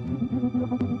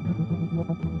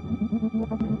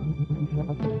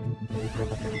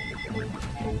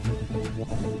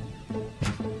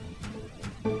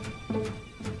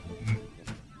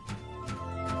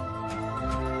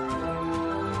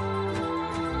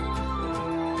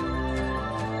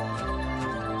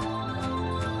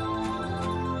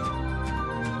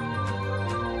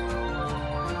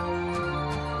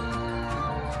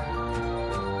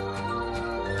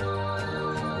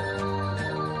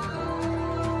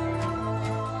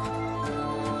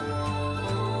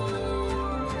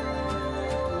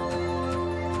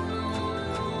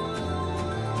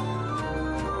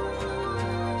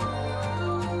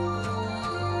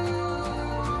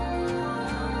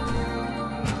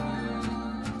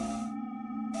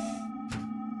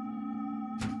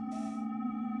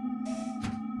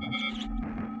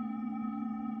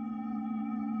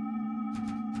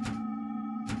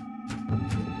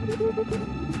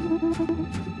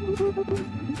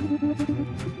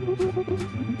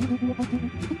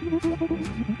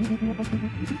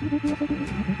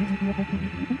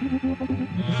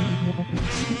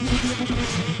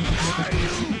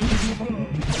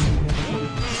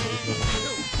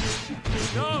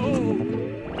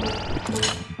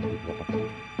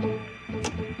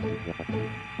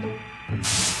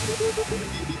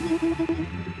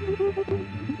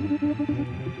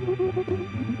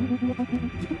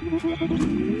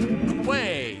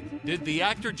 Wait, did the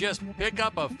actor just pick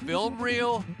up a film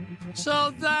reel?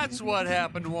 So that's what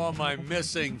happened to all my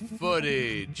missing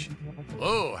footage.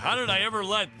 Oh, how did I ever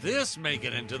let this make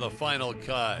it into the final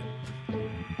cut?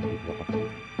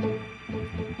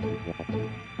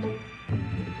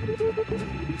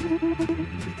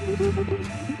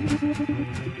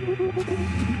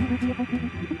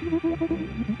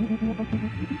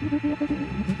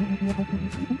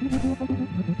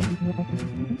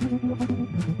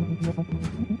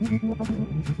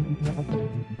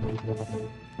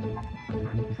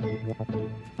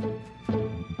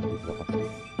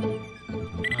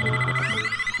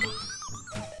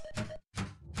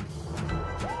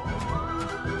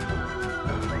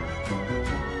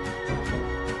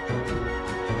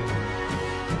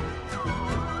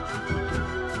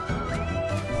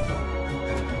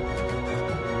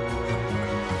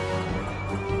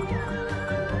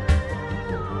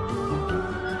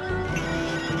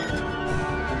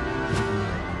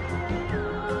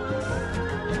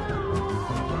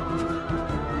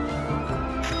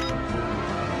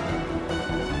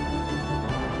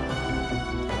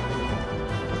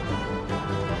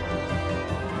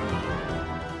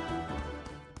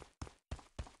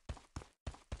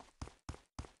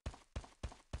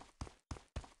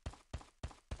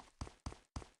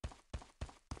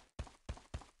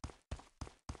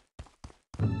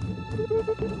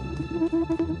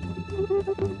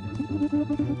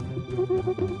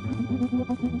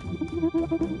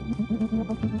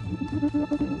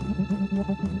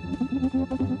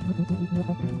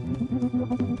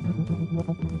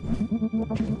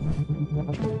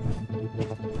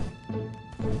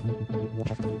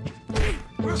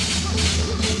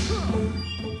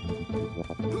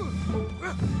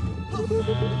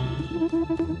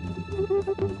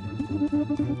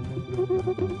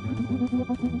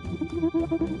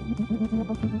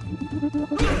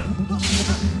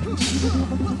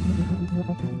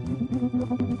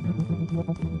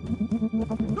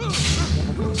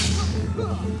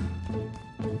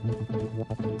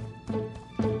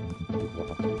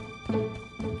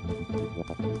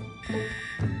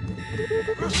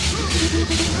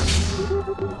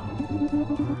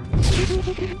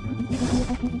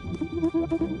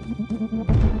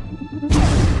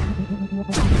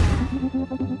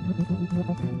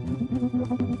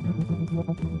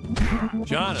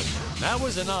 Jonathan, that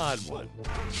was an odd one.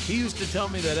 He used to tell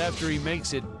me that after he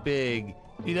makes it big,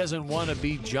 he doesn't want to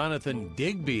be Jonathan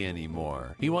Digby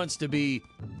anymore. He wants to be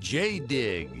J.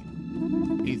 Dig.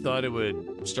 He thought it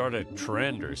would start a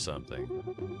trend or something.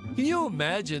 Can you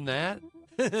imagine that?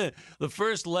 The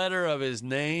first letter of his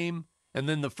name and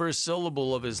then the first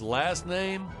syllable of his last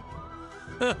name?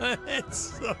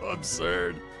 It's so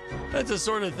absurd. That's the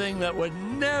sort of thing that would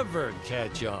never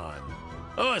catch on.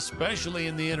 Oh, especially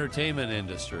in the entertainment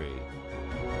industry.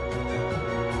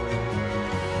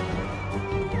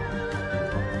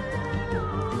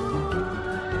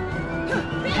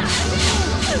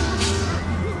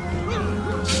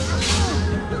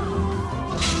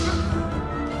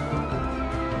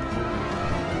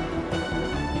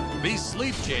 These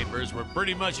sleep chambers were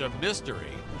pretty much a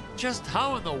mystery. Just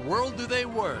how in the world do they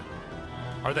work?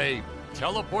 Are they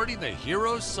teleporting the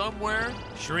heroes somewhere?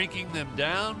 Shrinking them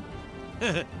down?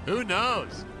 Who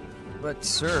knows? But,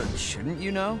 sir, shouldn't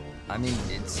you know? I mean,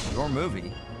 it's your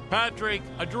movie. Patrick,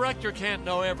 a director can't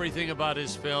know everything about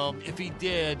his film. If he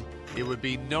did, it would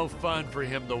be no fun for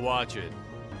him to watch it.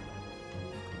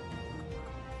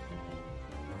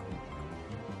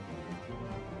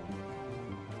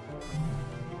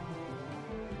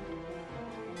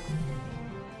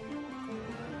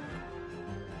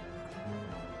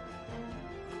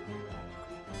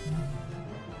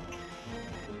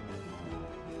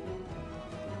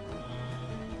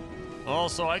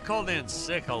 Also, I called in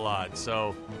sick a lot,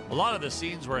 so a lot of the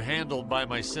scenes were handled by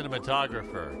my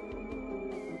cinematographer.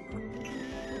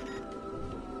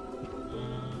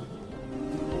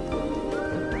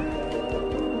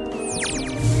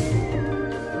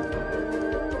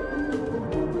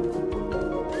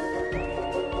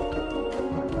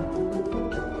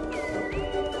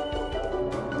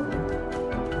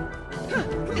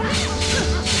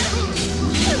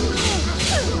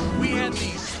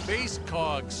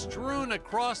 Strewn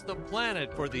across the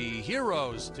planet for the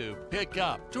heroes to pick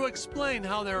up, to explain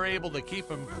how they're able to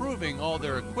keep improving all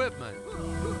their equipment.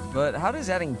 But how does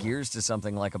adding gears to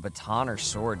something like a baton or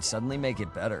sword suddenly make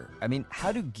it better? I mean,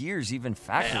 how do gears even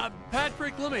factor? Hey,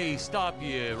 Patrick, let me stop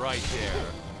you right there.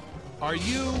 Are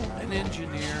you an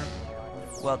engineer?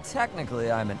 Well,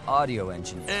 technically, I'm an audio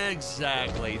engineer.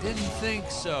 Exactly. Didn't think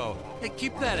so. Hey,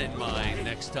 keep that in mind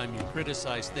next time you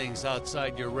criticize things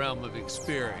outside your realm of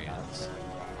experience.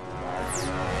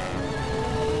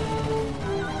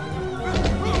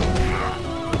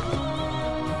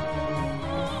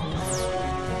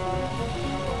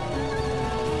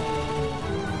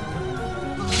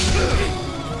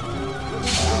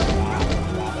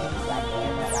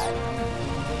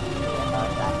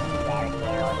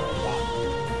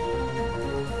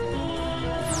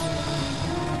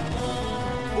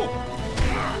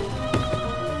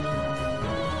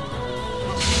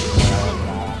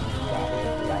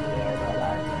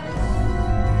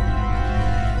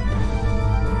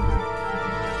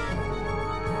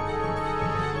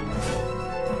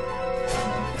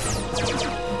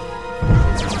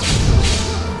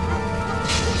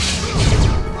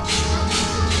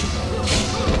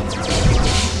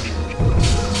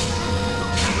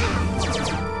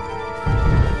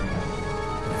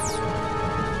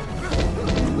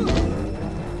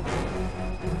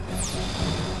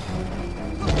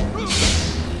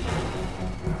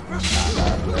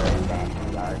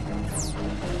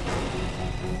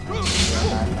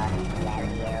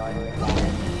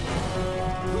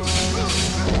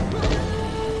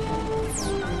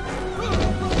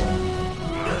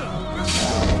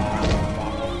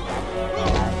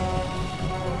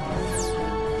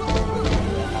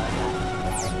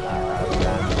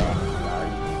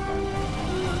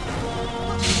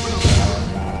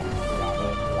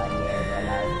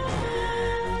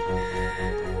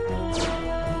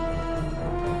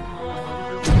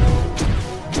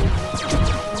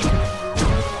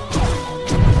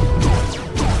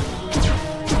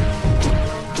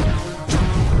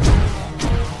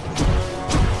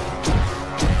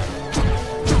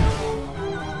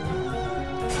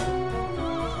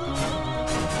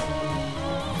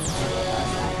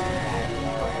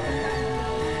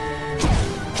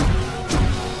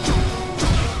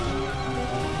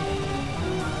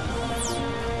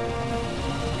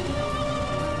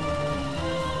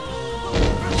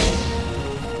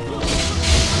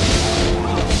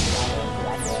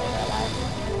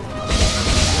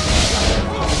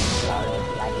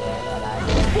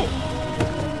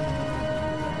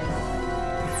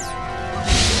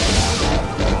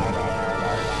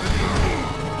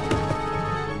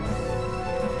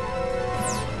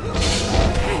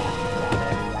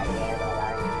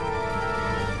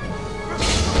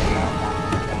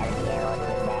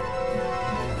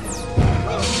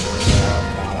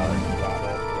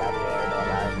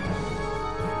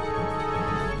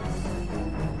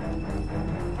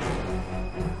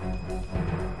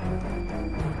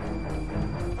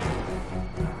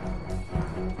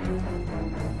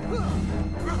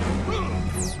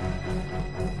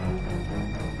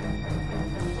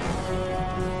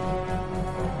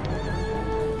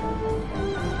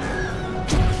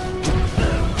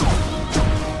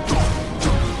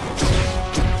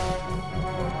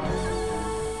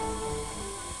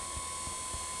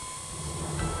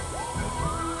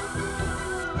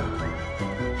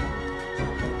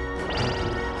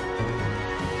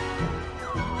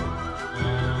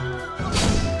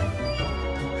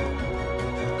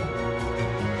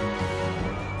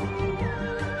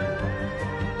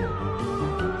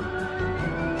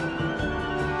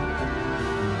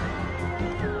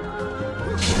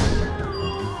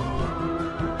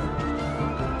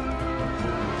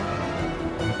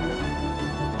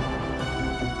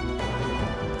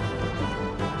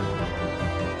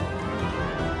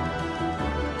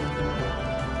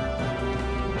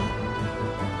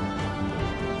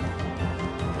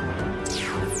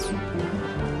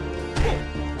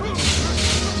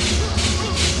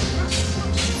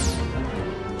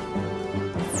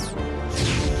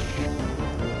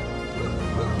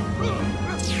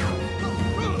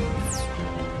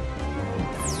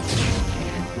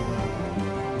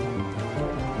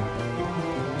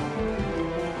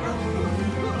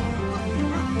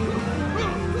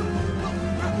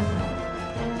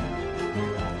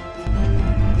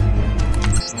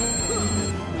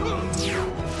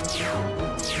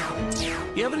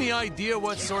 You have any idea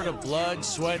what sort of blood,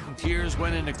 sweat, and tears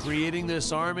went into creating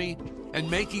this army and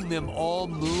making them all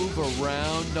move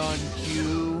around on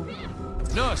cue?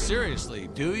 No, seriously,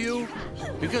 do you?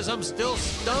 Because I'm still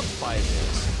stumped by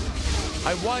this.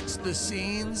 I watched the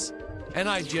scenes and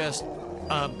I just,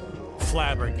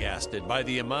 flabbergasted by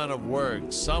the amount of work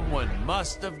someone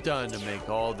must have done to make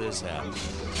all this happen.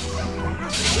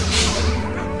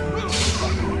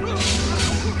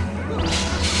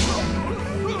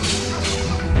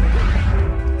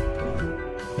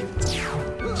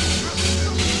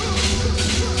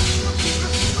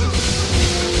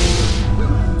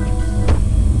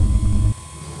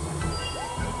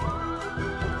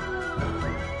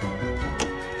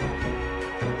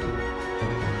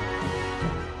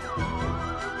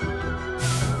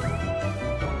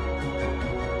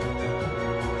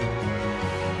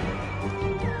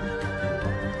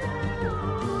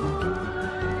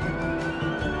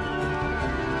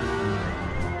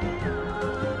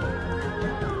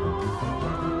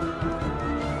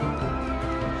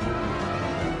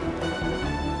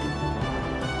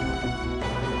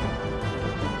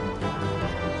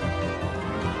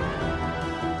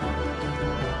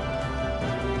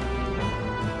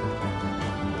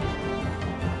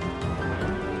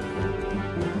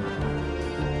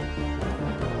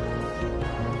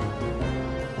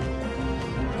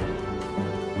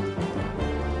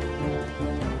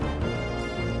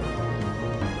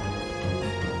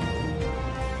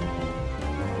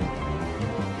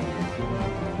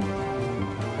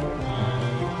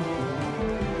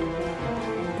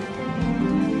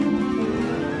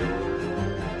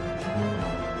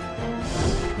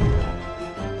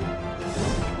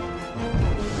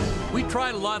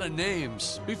 Tried a lot of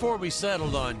names before we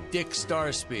settled on Dick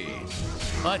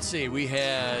Starspeed. Let's see, we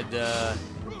had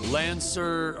Lance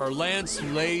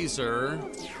Laser,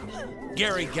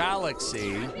 Gary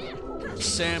Galaxy,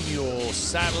 Samuel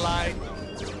Satellite,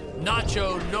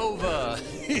 Nacho Nova.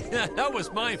 That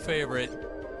was my favorite.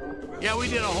 Yeah, we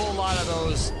did a whole lot of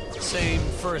those same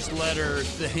first letter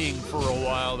thing for a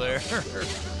while there.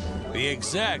 The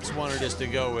execs wanted us to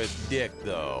go with Dick,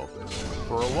 though.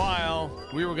 For a while,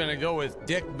 we were going to go with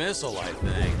Dick Missile, I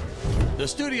think. The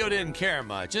studio didn't care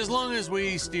much, as long as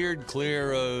we steered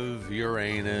clear of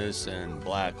Uranus and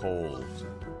black holes.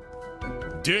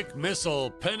 Dick Missile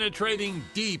penetrating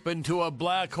deep into a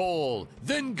black hole,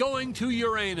 then going to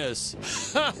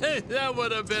Uranus. That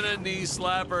would have been a knee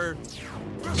slapper.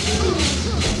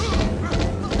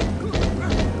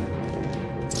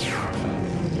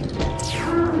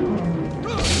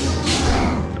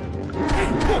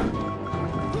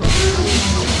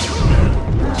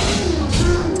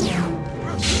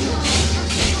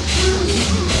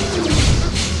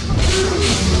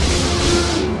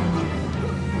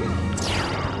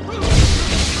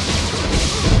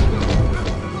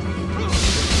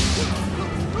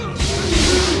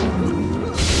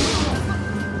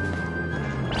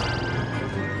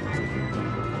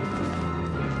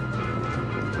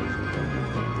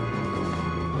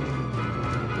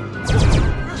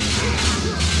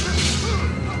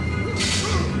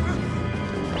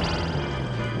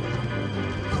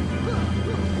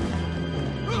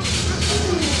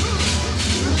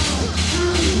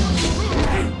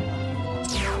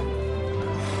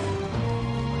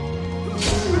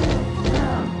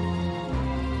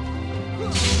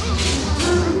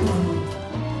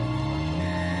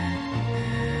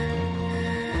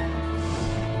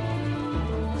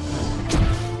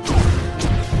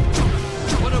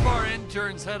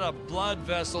 Had a blood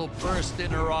vessel burst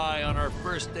in her eye on our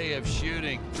first day of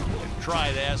shooting and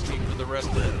tried asking for the rest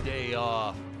of the day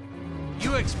off.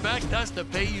 You expect us to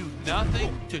pay you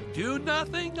nothing to do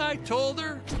nothing? I told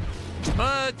her.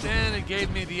 But then it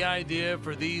gave me the idea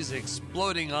for these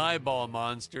exploding eyeball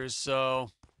monsters, so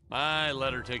I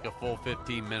let her take a full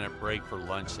 15-minute break for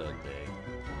lunch that day.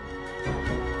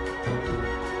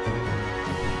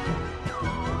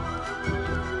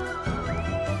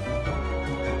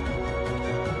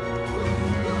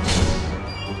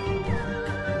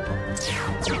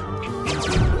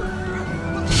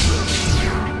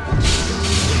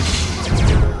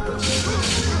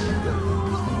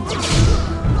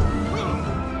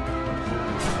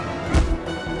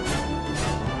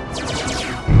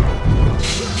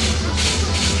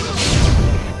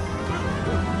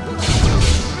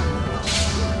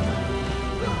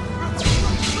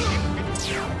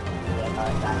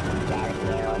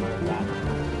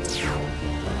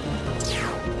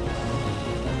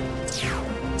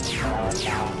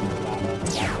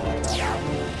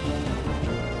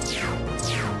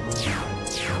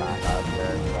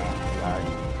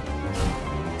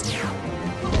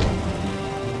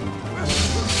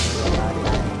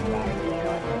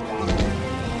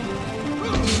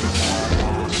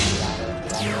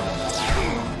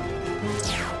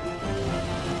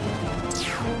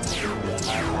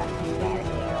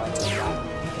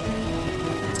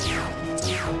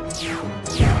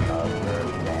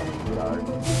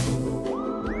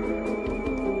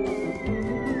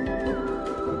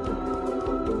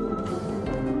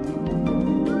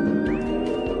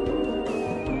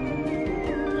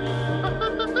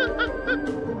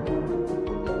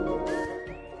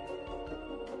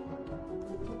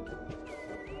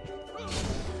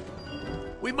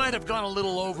 might have gone a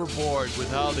little overboard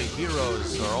with how the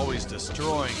heroes are always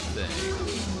destroying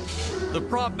things. The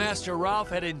prop master Ralph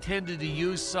had intended to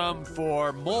use some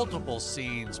for multiple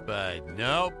scenes, but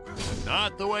nope,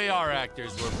 not the way our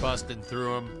actors were busting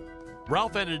through them.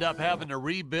 Ralph ended up having to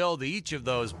rebuild each of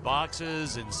those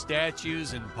boxes and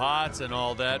statues and pots and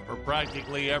all that for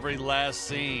practically every last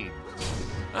scene.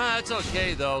 That's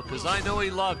okay, though, because I know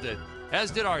he loved it,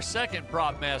 as did our second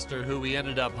prop master who we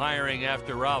ended up hiring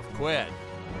after Ralph quit.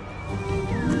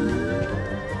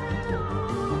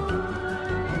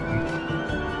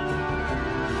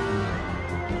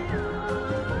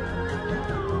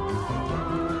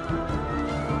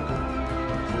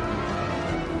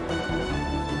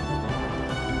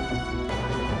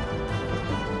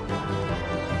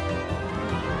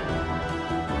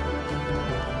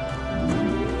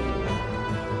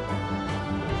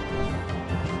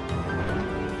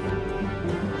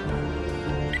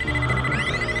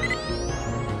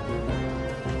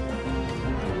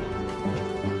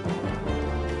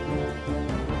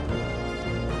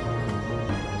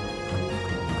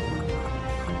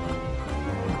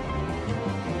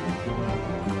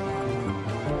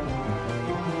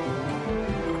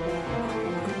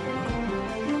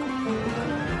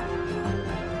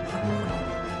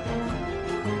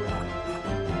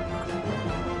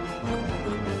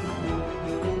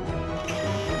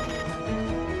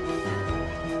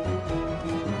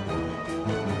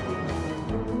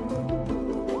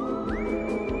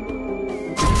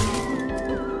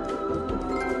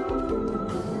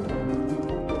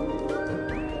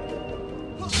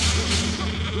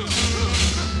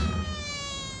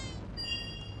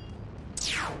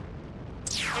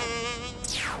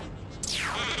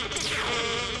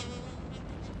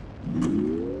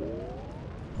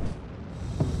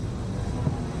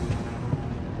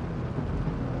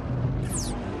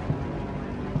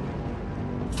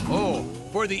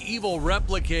 For the evil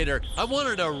replicator, I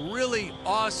wanted a really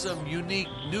awesome, unique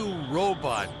new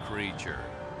robot creature.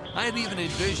 I had even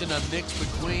envisioned a mix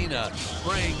between a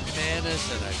praying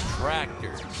mantis and a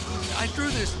tractor. I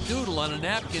drew this doodle on a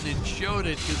napkin and showed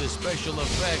it to the special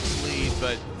effects lead,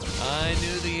 but I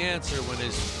knew the answer when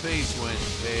his face went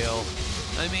pale.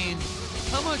 I mean,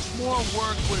 how much more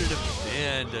work would it have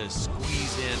been to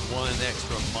squeeze in one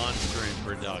extra monster in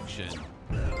production?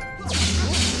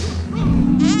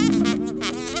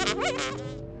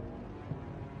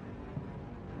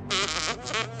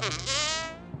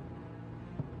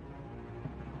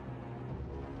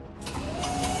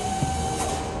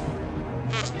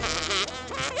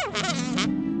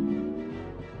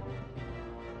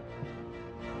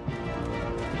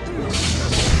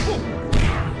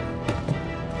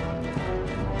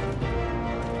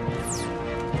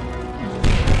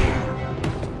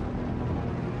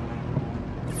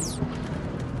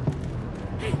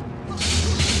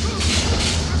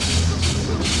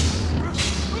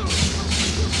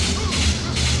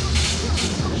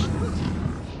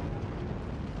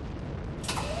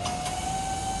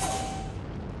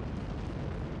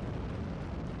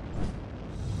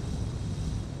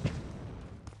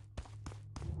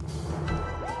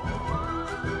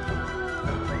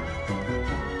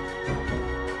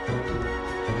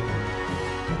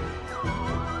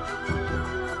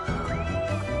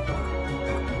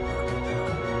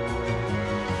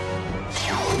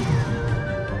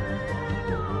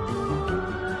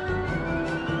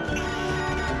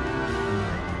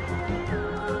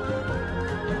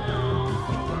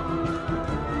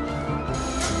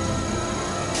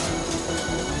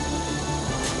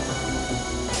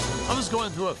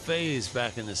 Going through a phase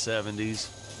back in the 70s.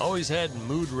 Always had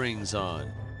mood rings on.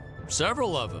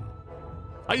 Several of them.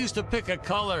 I used to pick a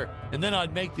color, and then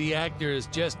I'd make the actors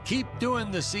just keep doing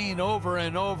the scene over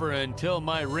and over until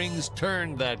my rings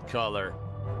turned that color.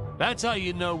 That's how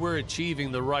you know we're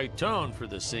achieving the right tone for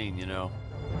the scene, you know.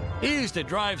 It used to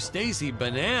drive Stacy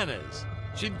bananas.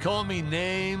 She'd call me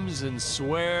names and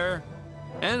swear,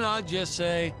 and I'd just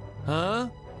say, huh?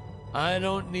 I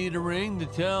don't need a ring to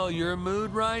tell your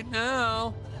mood right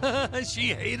now. She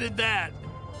hated that.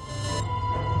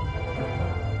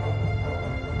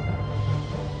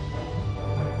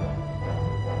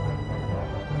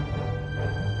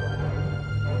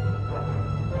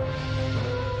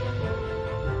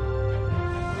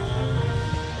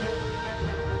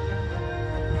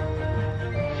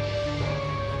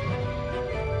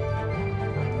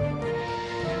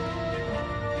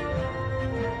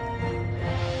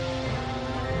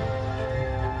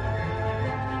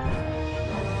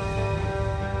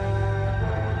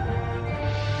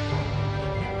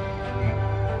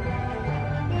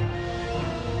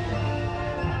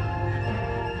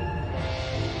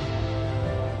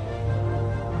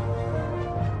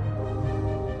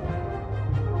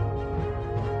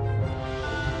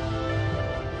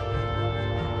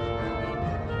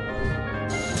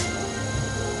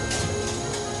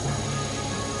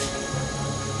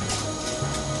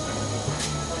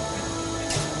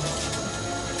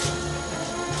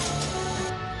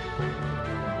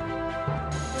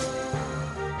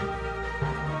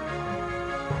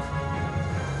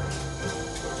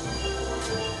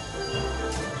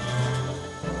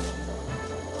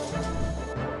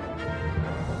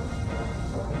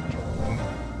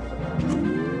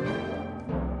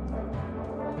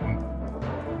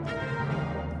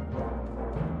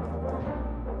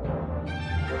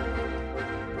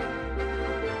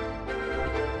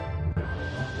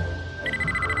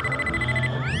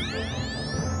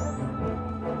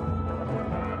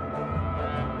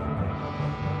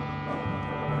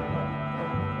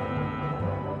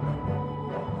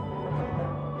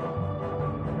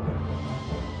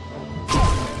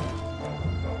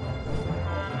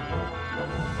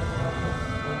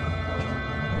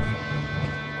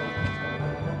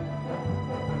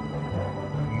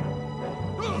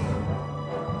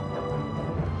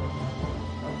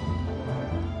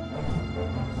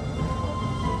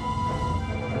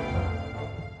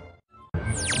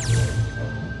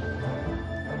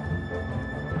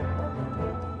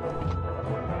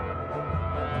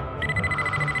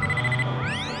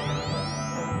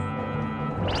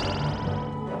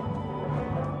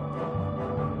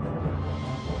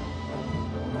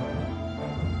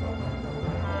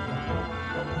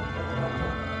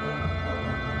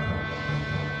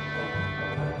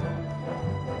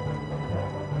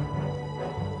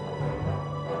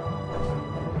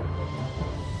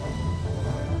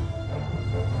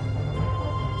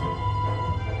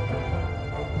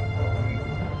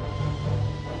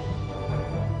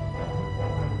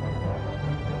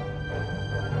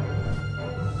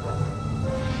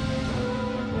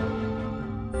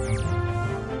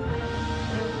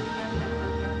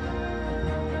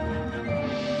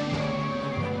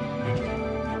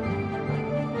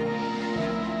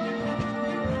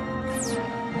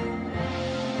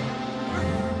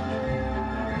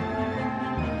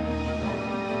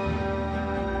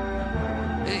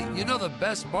 the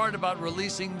best part about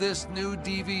releasing this new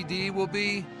DVD will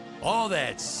be? All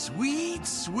that sweet,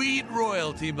 sweet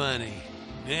royalty money.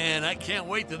 Man, I can't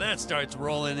wait till that starts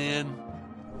rolling in.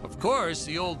 Of course,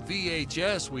 the old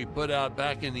VHS we put out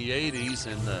back in the 80s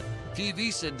and the TV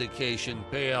syndication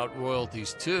pay out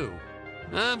royalties too.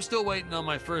 I'm still waiting on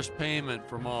my first payment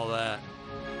from all that.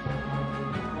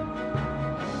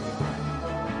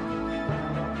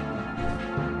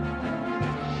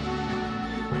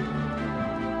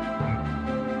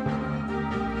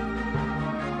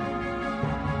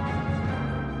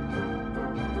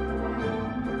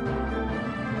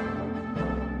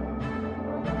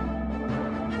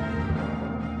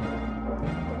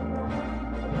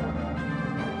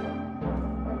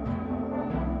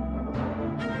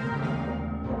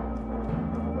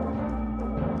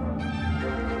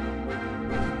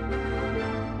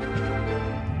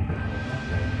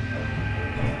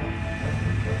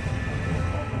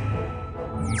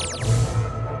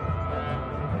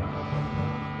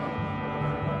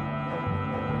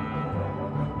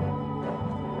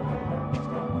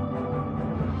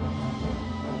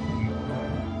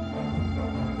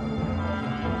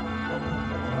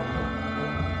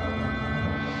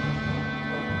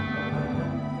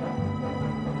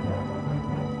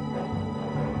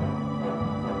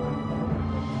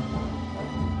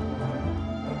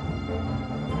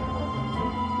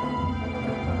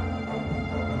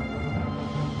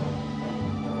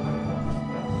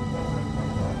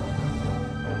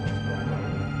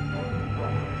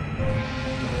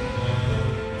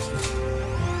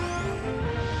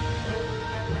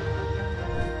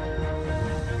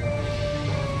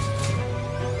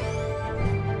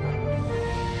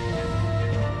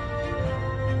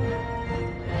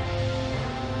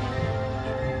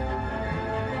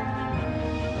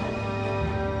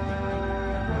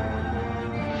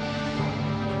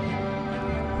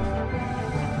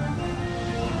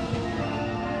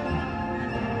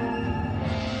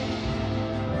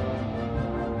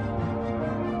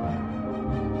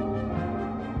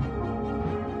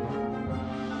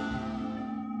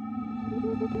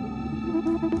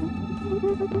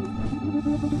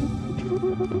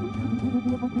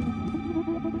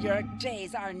 Your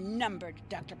days are numbered,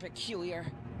 Dr. Peculiar.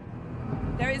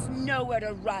 There is nowhere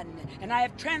to run, and I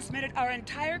have transmitted our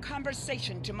entire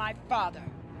conversation to my father.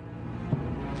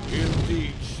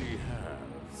 Indeed she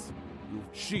has.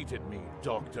 You've cheated me,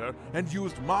 Doctor, and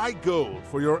used my gold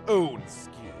for your own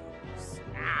schemes.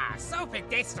 Ah, so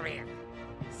pedestrian.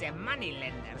 The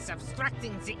moneylenders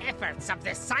obstructing the efforts of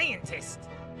the scientist.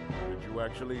 Did you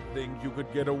actually think you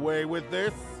could get away with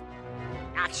this?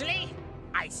 Actually,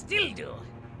 I still do.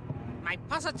 My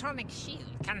positronic shield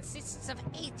consists of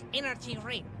 8 energy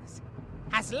rings.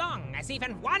 As long as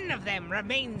even one of them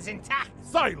remains intact.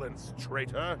 Silence,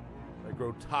 traitor! I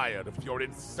grow tired of your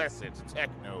incessant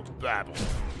techno-babble.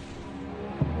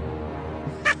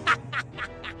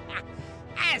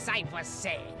 As I was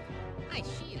saying, my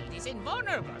shield is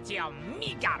invulnerable to your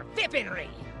meager weaponry.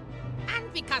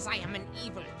 And because I am an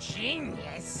evil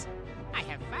genius, I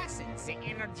have fastened the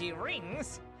energy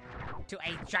rings to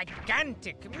a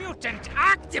gigantic mutant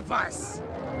octopus!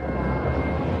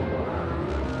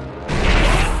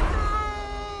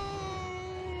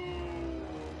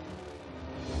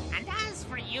 And as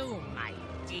for you, my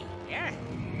dear...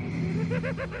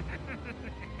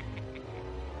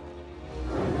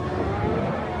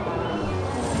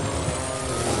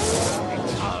 They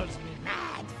called me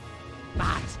mad,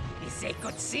 but if they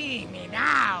could see me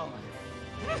now...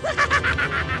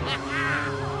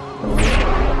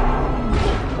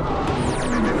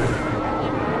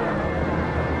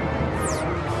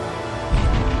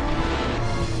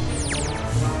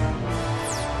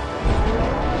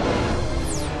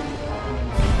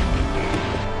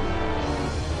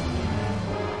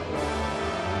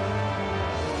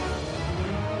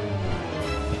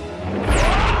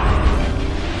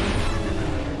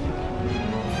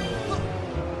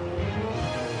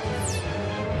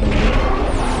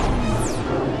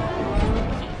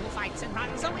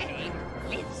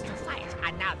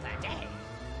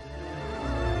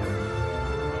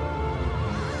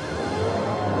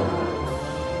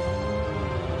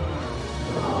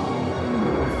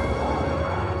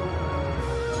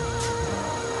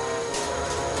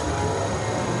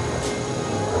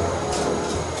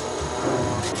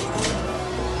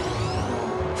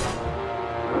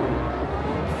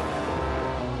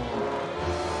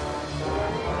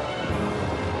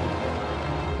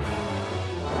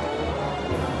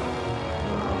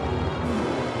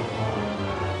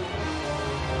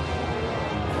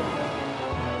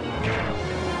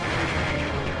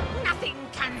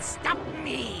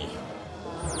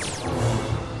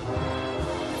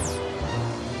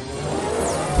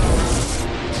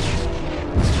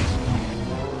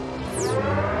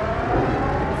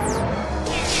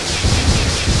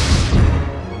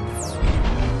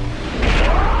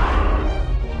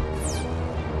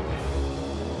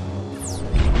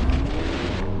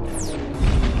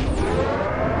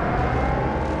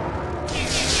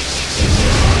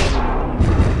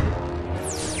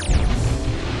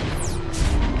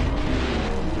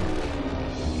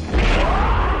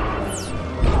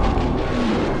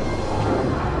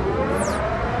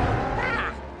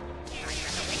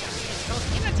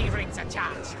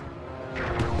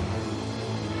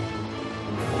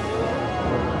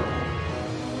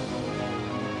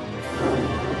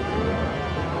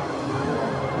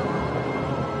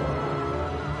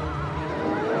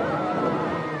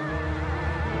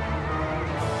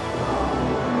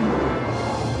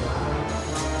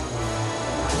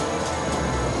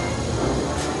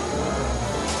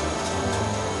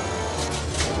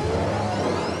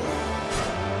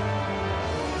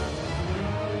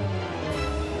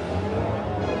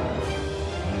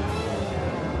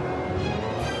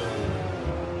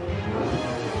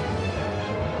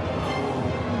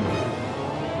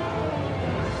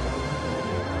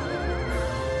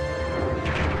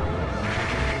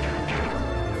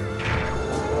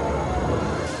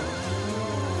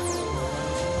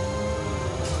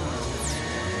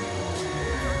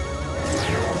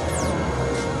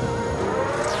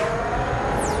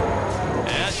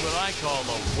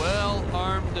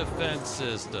 well-armed defense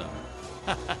system.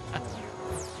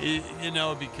 You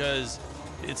know, because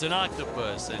it's an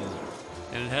octopus and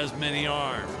it has many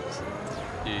arms.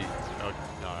 Okay,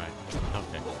 all right.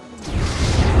 Okay.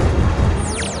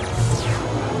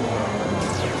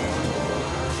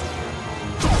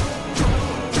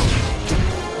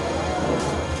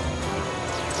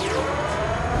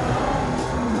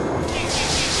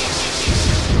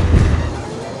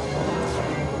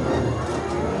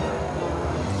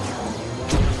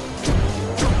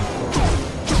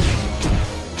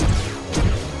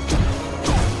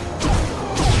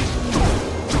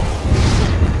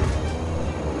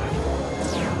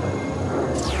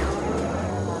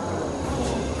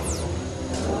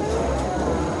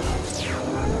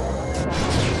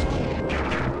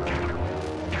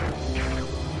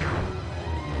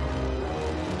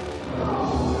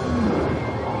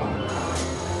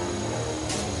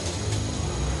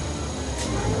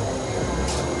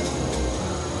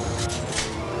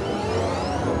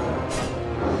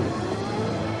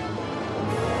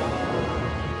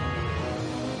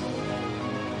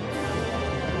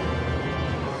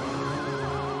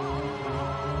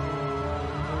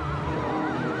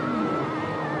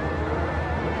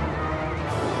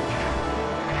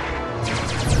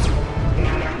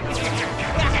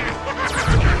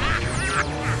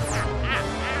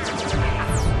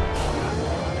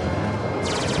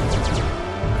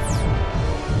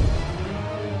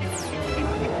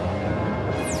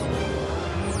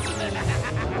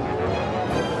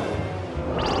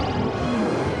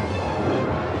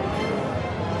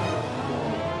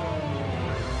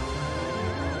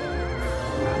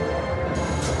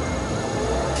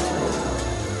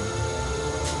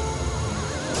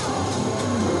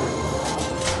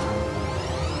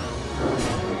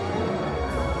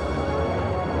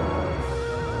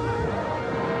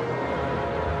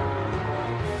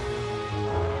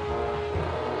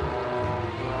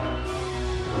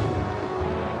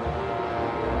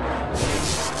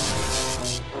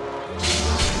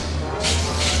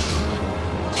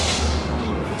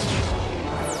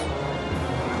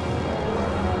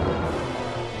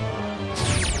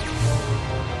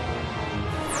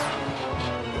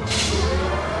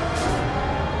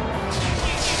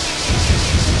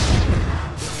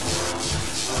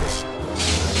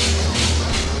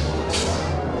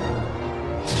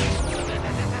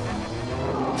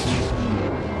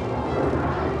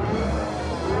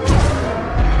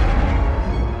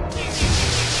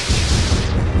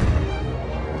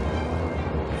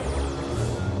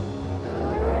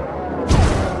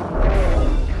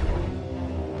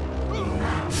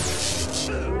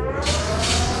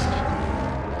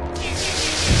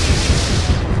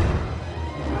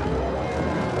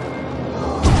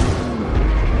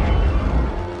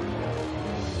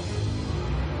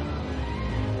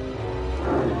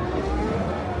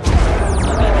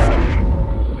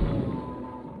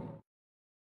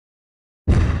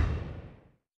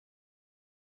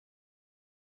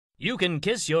 You can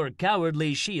kiss your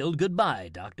cowardly shield goodbye,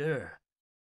 Doctor.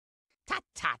 Tut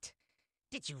tut.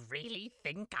 Did you really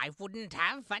think I wouldn't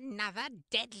have another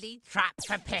deadly trap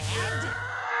prepared?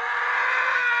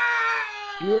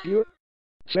 You're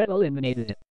threat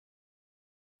eliminated.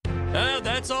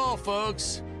 That's all,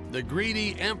 folks. The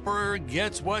greedy emperor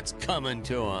gets what's coming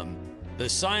to him. The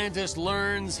scientist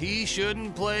learns he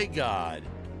shouldn't play God.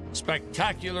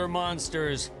 Spectacular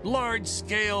monsters,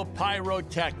 large-scale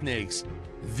pyrotechnics.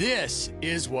 This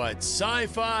is what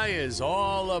sci-fi is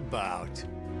all about.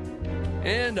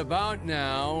 And about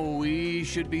now, we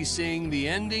should be seeing the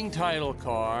ending title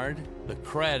card, the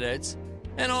credits,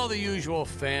 and all the usual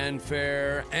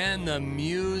fanfare and the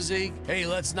music. Hey,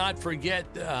 let's not forget,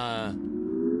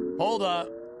 hold up.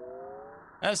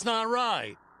 That's not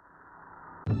right.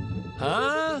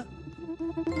 Huh?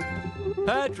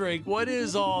 Patrick, what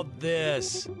is all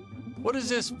this? What is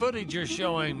this footage you're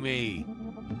showing me?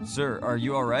 Sir, are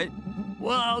you all right?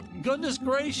 Well, goodness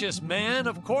gracious, man,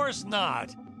 of course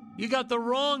not. You got the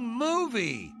wrong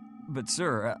movie. But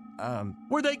sir,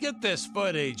 Where'd they get this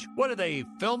footage? What, did they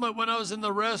film it when I was in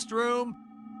the restroom?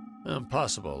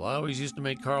 Impossible. I always used to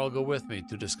make Carl go with me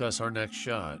to discuss our next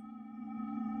shot.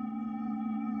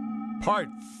 Part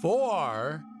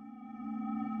 4?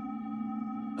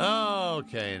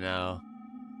 Okay, now.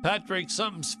 Patrick,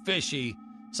 something's fishy.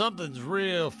 Something's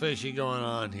real fishy going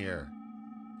on here.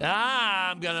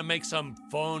 I'm gonna make some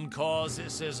phone calls.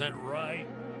 This isn't right.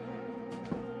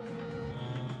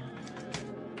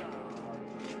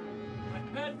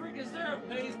 Patrick, is there a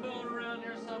payphone around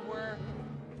here somewhere?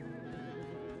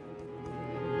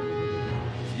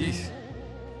 jeez.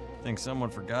 Think someone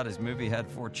forgot his movie had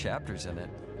 4 chapters in it.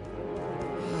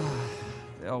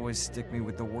 They always stick me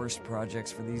with the worst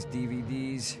projects for these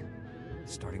DVDs.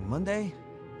 Starting Monday,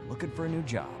 looking for a new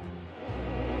job.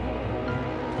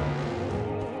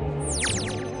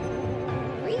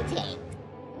 Greetings.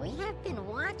 We have been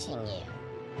watching you.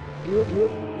 You're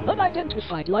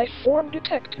unidentified life form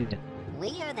detected.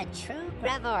 We are the true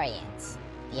Gravorians,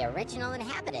 the original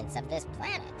inhabitants of this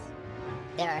planet.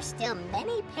 There are still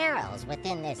many perils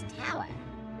within this tower.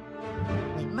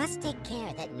 We must take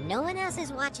care that no one else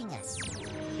is watching us.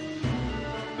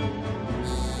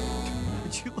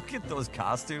 Did you look at those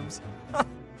costumes?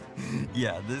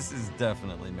 Yeah, this is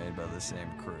definitely made by the same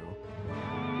crew.